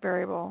create that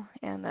variable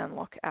and then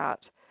look at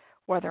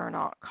whether or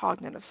not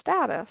cognitive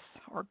status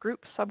or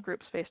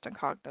subgroups based on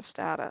cognitive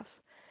status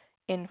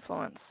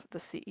influence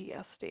the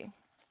CES-D.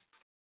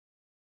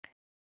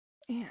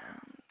 And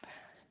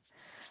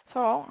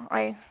so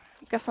I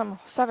guess I'm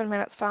 7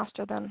 minutes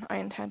faster than I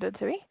intended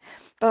to be,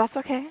 but that's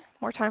okay.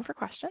 More time for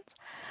questions.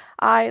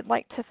 I'd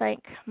like to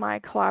thank my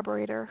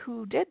collaborator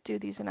who did do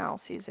these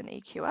analyses in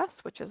EQS,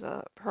 which is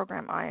a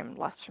program I am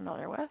less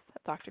familiar with,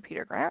 Dr.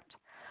 Peter Grant.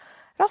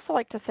 I'd also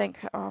like to thank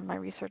my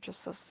research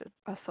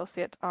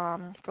associate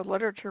for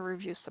literature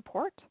review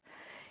support.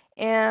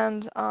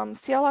 And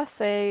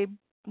CLSA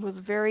was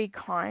very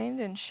kind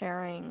in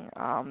sharing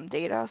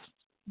data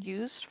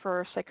used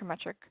for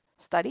psychometric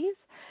studies.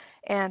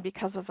 And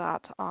because of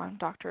that,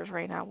 Drs.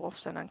 Reyna,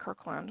 Wolfson, and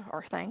Kirkland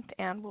are thanked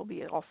and will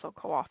be also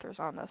co-authors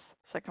on this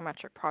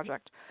psychometric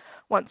project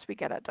once we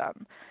get it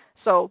done.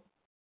 So,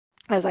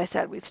 as I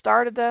said, we've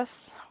started this.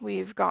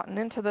 We've gotten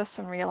into this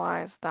and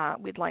realized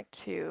that we'd like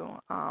to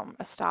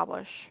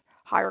establish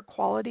higher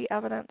quality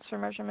evidence for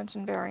measurement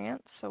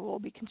invariance. So we'll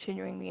be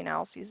continuing the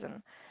analyses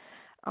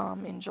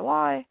in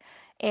July.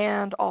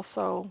 And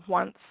also,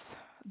 once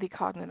the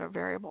cognitive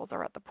variables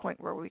are at the point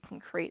where we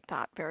can create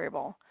that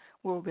variable,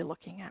 we'll be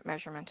looking at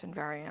measurement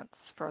invariance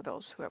for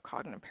those who have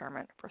cognitive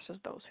impairment versus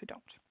those who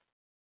don't.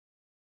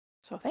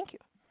 So thank you.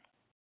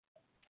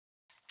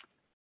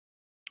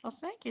 Well,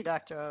 thank you,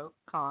 Dr.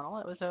 O'Connell.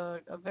 It was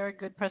a very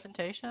good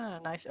presentation and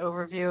a nice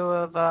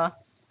overview of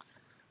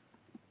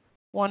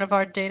one of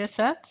our data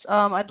sets.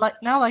 I'd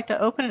now like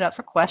to open it up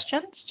for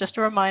questions. Just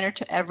a reminder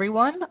to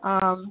everyone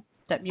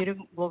that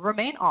muting will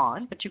remain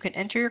on, but you can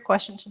enter your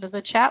questions into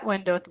the chat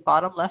window at the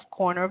bottom left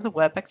corner of the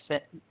WebEx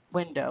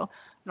window,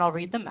 and I'll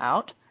read them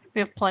out.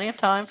 We have plenty of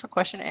time for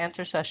question and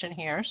answer session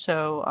here,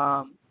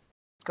 so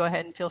go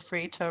ahead and feel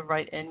free to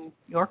write in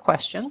your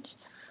questions.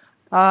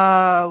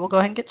 We'll go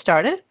ahead and get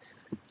started.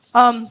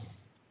 So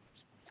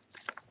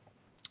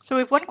we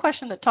have one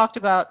question that talked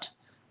about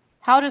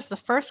how does the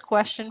first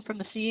question from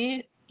the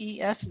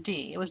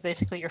CES-D, it was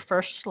basically your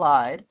first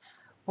slide,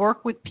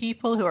 work with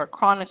people who are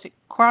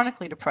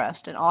chronically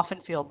depressed and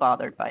often feel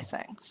bothered by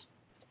things?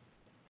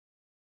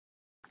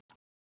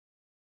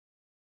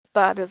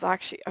 That is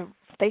actually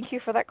thank you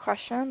for that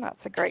question.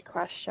 That's a great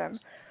question.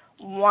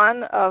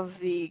 One of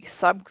the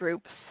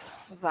subgroups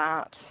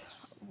that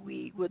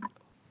we would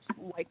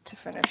like to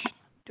finish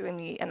doing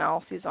the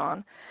analyses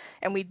on,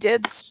 and we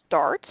did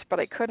start, but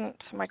I couldn't,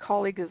 my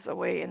colleague is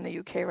away in the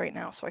UK right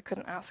now, so I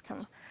couldn't ask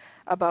him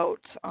about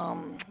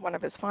one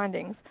of his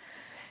findings,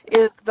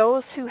 is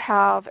those who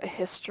have a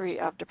history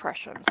of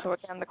depression. So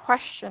again, the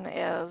question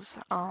is,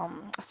 a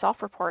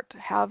self-report,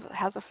 has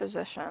a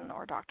physician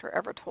or doctor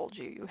ever told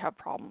you you have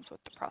problems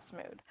with depressed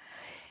mood?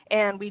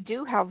 And we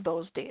do have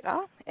those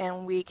data,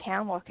 and we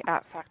can look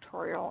at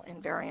factorial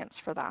invariance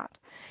for that.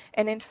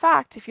 And in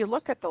fact, if you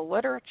look at the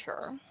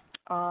literature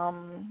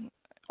on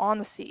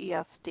the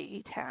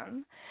CES-D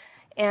 10,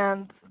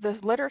 and the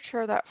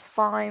literature that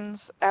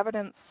finds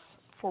evidence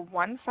for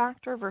one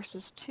factor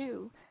versus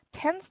two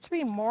tends to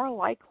be more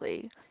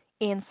likely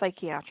in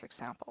psychiatric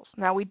samples.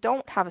 Now, we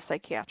don't have a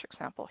psychiatric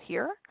sample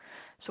here,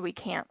 so we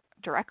can't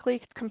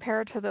directly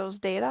compared to those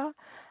data,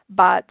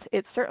 but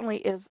it certainly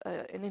is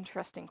an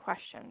interesting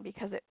question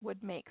because it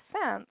would make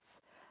sense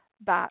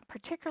that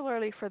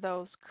particularly for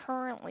those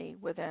currently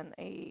within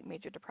a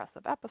major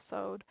depressive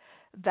episode,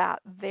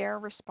 that their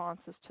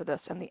responses to this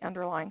and the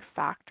underlying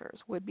factors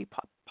would be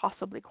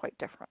possibly quite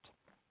different.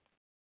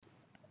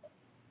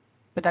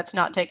 But that's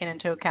not taken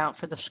into account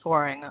for the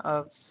scoring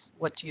of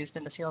what's used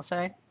in the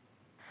CLSA?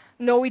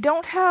 No, we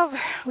don't have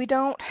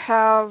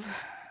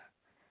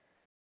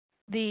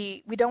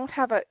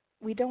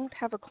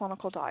a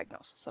clinical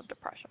diagnosis of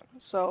depression.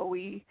 So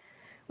we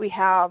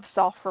have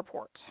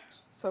self-reports.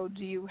 So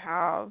do you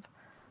have,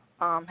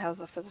 has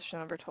a physician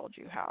ever told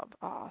you have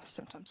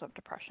symptoms of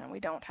depression? We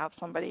don't have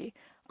somebody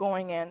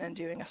going in and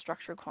doing a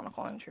structured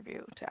clinical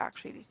interview to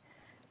actually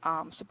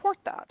support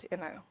that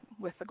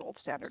with the gold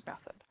standard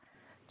method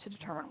to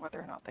determine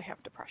whether or not they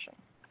have depression.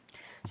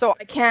 So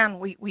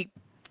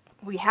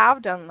we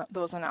have done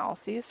those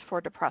analyses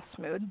for depressed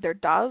mood. There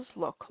does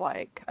look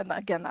like, and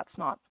again, that's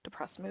not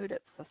depressed mood,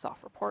 it's the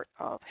self-report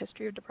of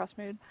history of depressed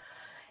mood.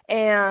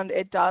 And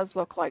it does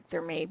look like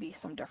there may be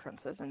some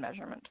differences in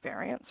measurement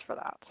variance for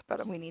that,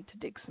 but we need to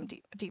dig some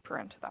deeper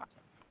into that.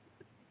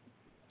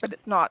 But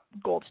it's not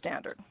gold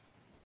standard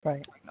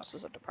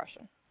diagnosis of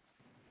depression.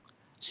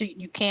 So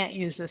you can't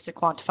use this to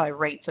quantify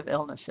rates of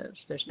illnesses.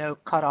 There's no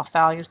cutoff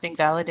values being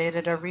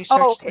validated or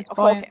researched at this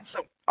point? Okay.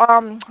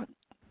 So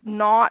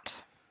not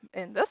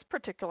in this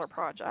particular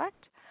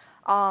project.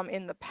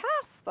 In the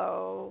past,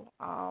 though,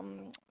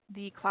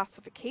 the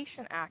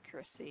classification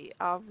accuracy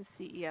of the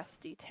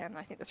CES-D 10,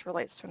 I think this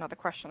relates to another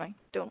question. I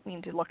don't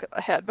mean to look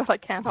ahead, but I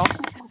can't help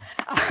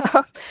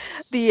it.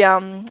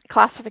 The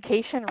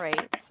classification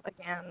rates,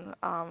 again,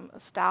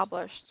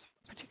 established,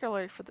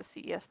 particularly for the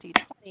CES-D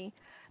 20,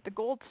 the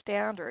gold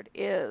standard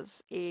is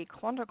a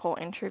clinical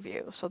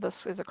interview. So this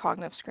is a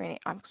cognitive screening,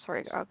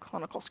 a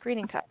clinical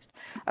screening test.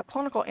 A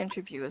clinical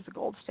interview is the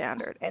gold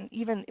standard. And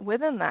even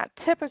within that,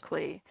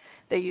 typically,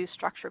 they use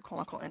structured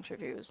clinical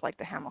interviews like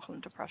the Hamilton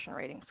Depression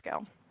Rating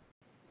Scale.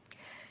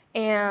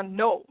 And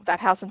no, that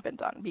hasn't been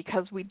done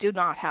because we do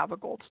not have a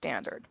gold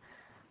standard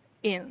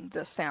in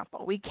this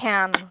sample. We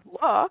can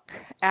look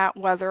at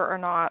whether or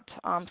not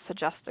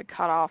suggested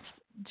cutoffs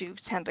do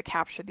tend to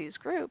capture these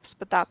groups,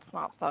 but that's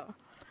not the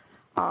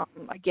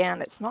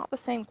again, it's not the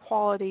same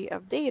quality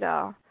of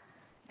data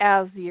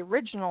as the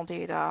original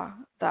data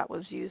that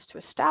was used to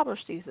establish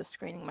these as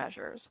screening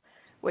measures,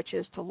 which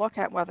is to look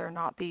at whether or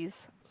not these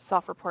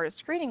self-reported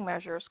screening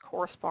measures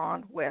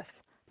correspond with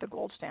the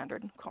gold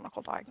standard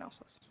clinical diagnosis.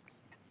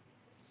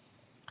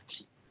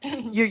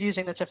 You're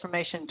using this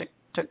information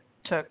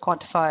to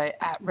quantify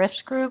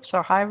at-risk groups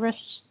or high-risk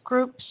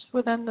groups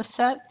within the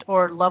set,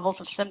 or levels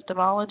of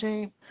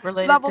symptomology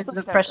related to the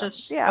depressive?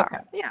 Yeah,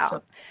 okay. Yeah.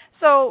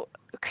 So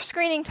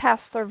screening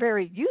tests are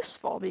very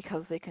useful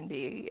because they can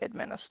be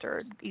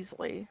administered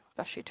easily,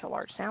 especially to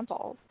large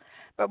samples.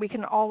 But we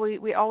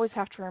always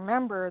have to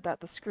remember that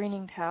the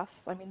screening tests,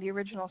 I mean, the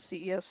original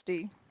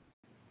CES-D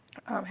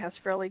has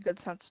fairly good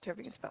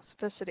sensitivity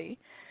and specificity,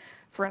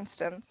 for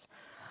instance,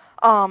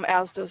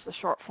 as does the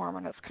short form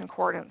and its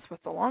concordance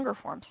with the longer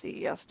form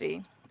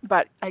CES-D.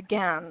 But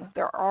again,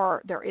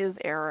 there is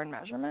error in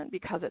measurement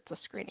because it's a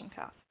screening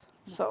test.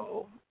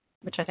 So,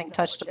 which I think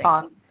touched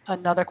upon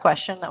another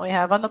question that we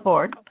have on the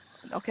board.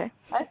 Okay.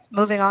 Right.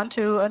 Moving on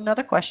to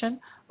another question.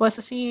 Was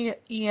the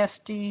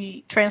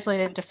CES-D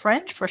translated into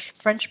French for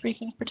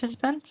French-speaking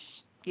participants?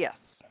 Yes.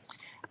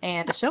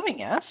 And assuming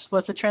yes,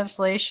 was the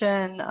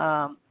translation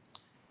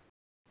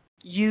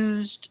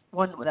used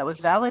one that was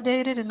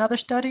validated in other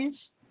studies?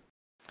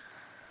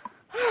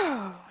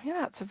 Oh,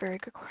 yeah, that's a very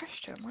good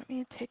question. Let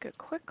me take a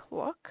quick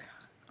look.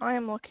 I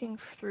am looking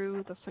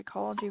through the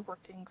psychology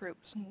working group's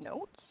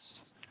notes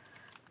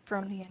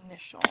from the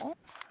initial.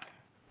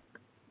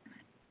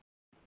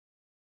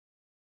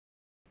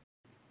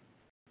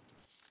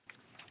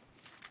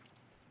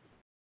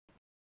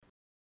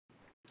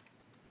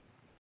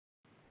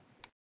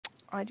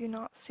 I do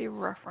not see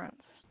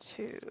reference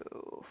to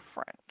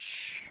French.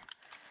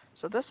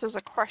 So this is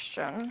a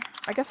question.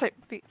 I guess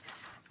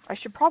I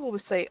should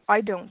probably say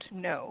I don't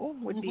know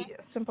would be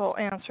a simple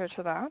answer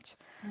to that.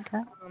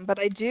 Okay. But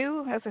I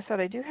do, as I said,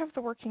 I do have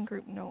the working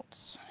group notes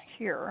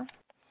here.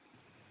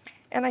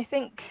 And I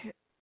think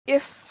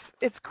if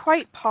it's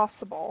quite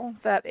possible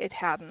that it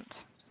hadn't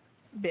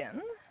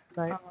been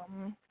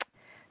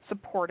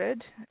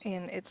supported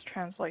in its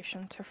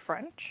translation to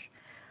French,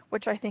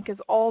 which I think is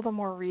all the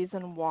more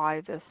reason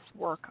why this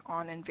work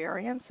on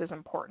invariance is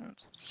important.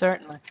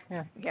 Certainly,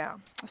 yeah. Yeah.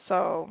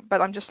 So,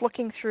 but I'm just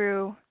looking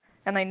through,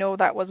 and I know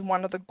that was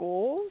one of the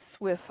goals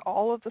with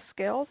all of the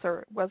scales,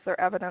 or was there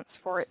evidence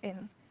for it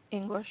in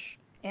English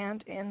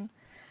and in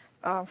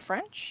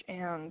French,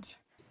 and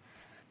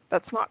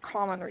that's not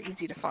common or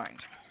easy to find.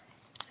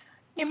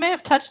 You may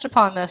have touched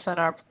upon this in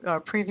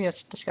our previous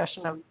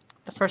discussion of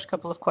the first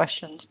couple of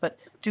questions, but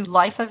do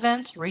life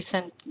events,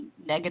 recent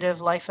negative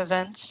life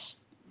events,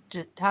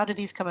 how do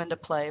these come into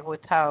play with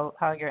how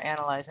you're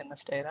analyzing this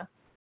data?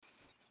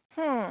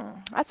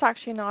 That's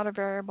actually not a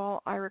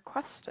variable I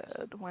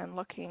requested when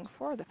looking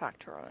for the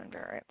factorial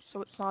invariance,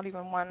 so it's not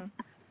even one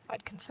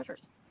I'd considered.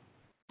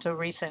 So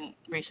recent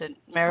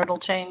marital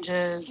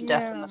changes,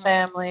 death in the Yeah.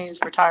 families,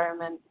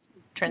 retirement,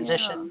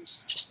 transitions.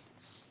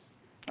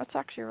 That's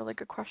actually a really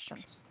good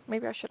question.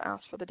 Maybe I should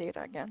ask for the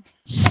data again.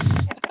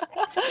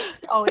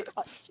 Always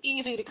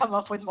easy to come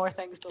up with more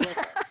things to look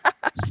at.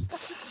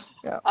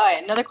 Yeah. All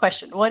right, another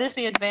question. What is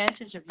the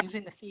advantage of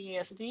using the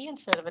CES-D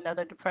instead of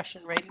another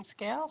depression rating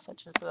scale,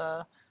 such as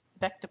the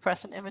Beck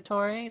Depressant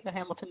Inventory, the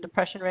Hamilton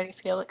Depression Rating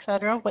Scale,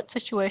 etc.? What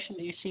situation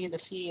do you see the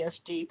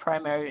CES-D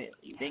primarily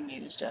being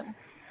used in?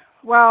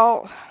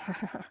 Well,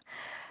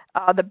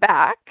 the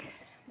Beck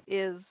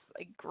is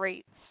a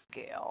great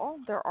scale.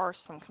 There are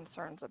some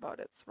concerns about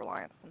its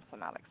reliance on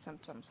somatic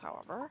symptoms,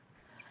 however.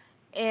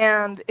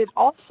 And it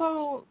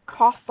also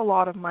costs a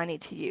lot of money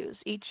to use.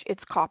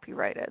 It's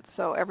copyrighted,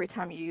 so every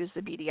time you use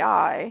the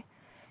BDI,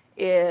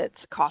 it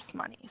costs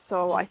money.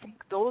 So I think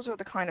those are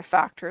the kind of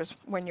factors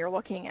when you're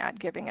looking at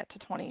giving it to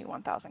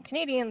 21,000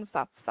 Canadians,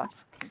 that's a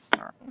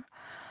concern.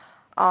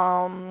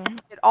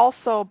 It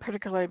also,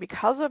 particularly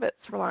because of its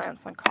reliance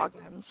on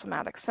cognitive and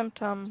somatic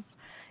symptoms,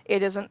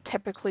 it isn't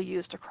typically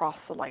used across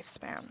the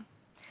lifespan.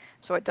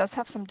 So it does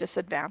have some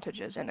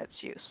disadvantages in its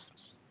use.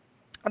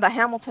 The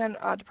Hamilton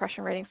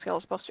Depression Rating Scale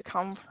is supposed to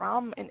come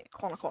from a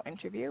clinical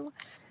interview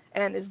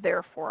and is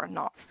therefore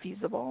not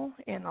feasible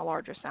in a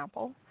larger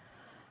sample.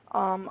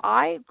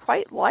 I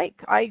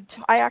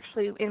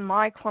actually, in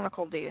my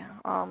clinical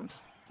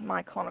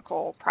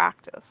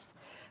practice,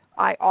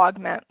 I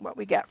augment what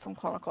we get from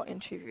clinical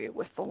interview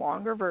with the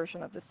longer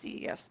version of the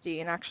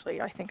CES-D, and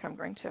actually I think I'm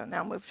going to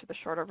now move to the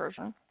shorter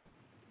version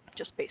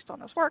just based on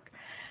this work.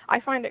 I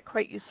find it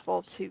quite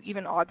useful to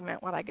even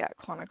augment what I get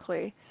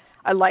clinically.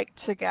 I like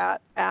to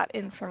get at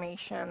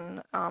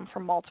information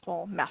from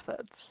multiple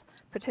methods,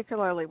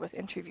 particularly with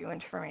interview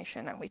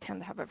information, and we tend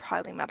to have a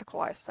highly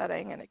medicalized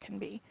setting, and it can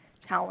be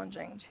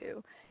challenging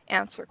to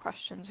answer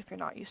questions if you're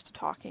not used to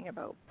talking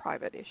about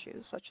private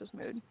issues such as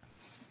mood.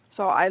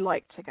 So I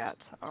like to get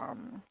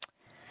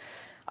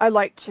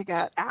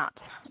at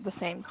the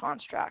same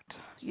construct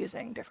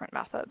using different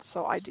methods.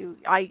 So I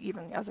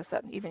even, as I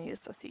said, even use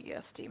the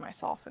CES-D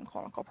myself in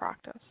clinical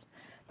practice.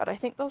 But I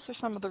think those are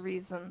some of the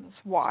reasons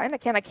why. And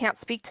again, I can't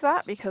speak to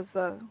that because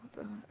the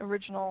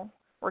original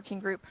working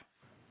group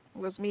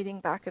was meeting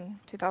back in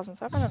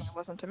 2007, and I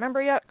wasn't a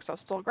member yet because I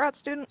was still a grad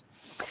student.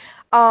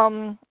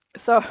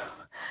 So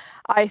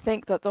I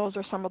think that those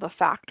are some of the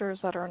factors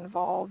that are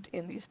involved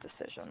in these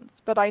decisions.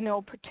 But I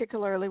know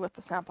particularly with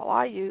the sample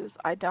I use,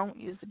 I don't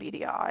use the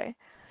BDI.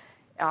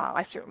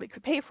 I certainly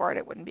could pay for it.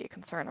 It wouldn't be a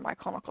concern in my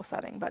clinical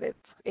setting, but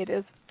it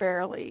is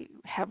fairly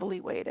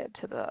heavily weighted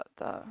to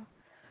the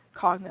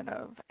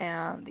cognitive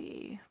and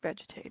the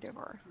vegetative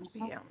or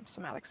the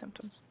somatic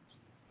symptoms.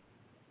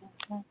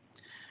 Okay.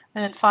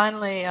 And then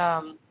finally,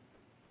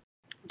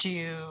 do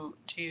you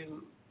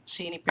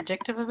see any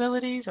predictive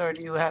abilities, or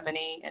do you have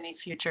any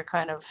future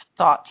kind of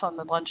thoughts on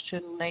the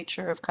longitudinal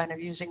nature of kind of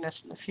using this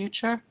in the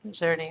future? Is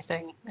there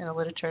anything in the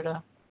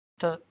literature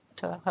to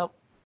help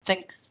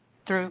think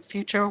through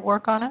future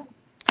work on it?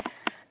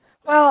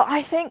 Well,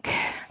 I think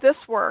this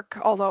work,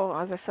 although,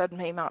 as I said,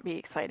 may not be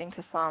exciting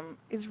to some,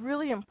 is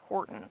really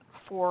important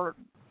for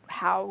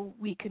how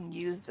we can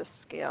use this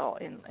scale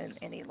in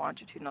any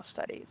longitudinal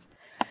studies.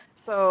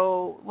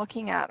 So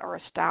looking at or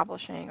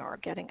establishing or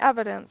getting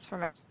evidence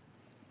from it.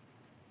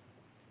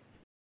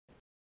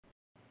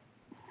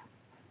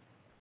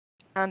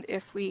 And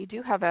if we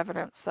do have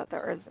evidence that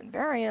there is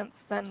invariance,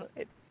 then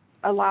it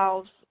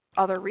allows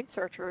other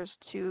researchers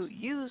to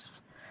use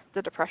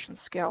the depression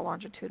scale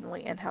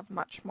longitudinally and have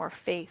much more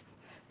faith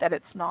that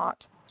it's not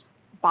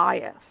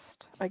biased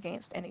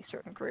against any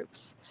certain groups,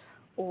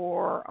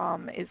 or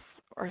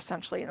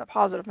essentially in a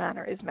positive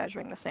manner is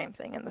measuring the same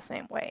thing in the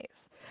same ways.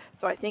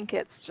 So I think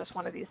it's just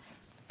one of these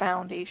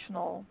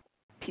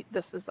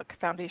this is a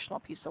foundational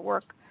piece of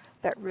work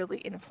that really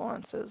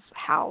influences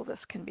how this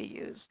can be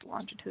used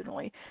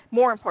longitudinally,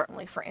 more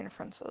importantly for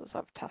inferences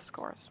of test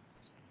scores.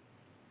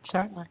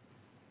 Certainly.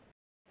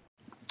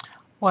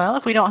 Well,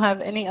 if we don't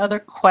have any other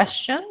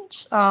questions,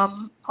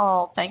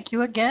 I'll thank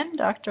you again,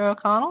 Dr.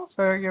 O'Connell,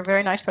 for your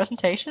very nice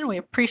presentation. We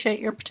appreciate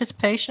your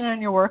participation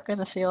and your work in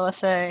the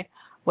CLSA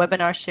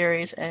webinar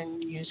series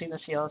and using the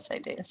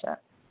CLSA dataset.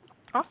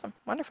 Awesome.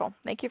 Wonderful.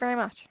 Thank you very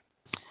much.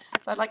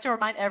 So I'd like to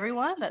remind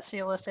everyone that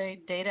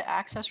CLSA data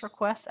access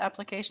request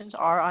applications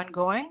are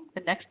ongoing.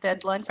 The next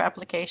deadline for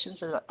applications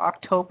is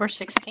October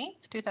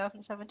 16th,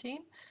 2017.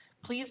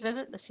 Please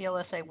visit the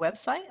CLSA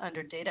website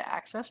under Data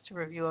Access to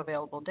review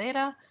available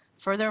data,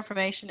 further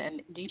information,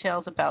 and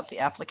details about the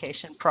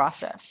application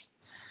process.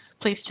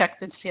 Please check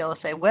the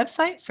CLSA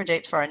website for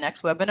dates for our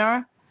next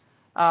webinar.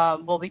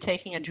 We'll be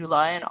taking a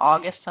July and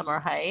August summer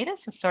hiatus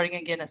and starting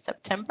again in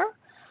September.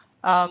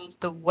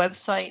 The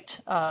website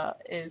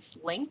is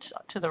linked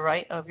to the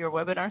right of your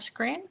webinar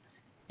screen,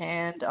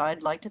 and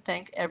I'd like to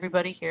thank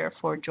everybody here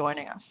for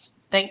joining us.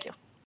 Thank you.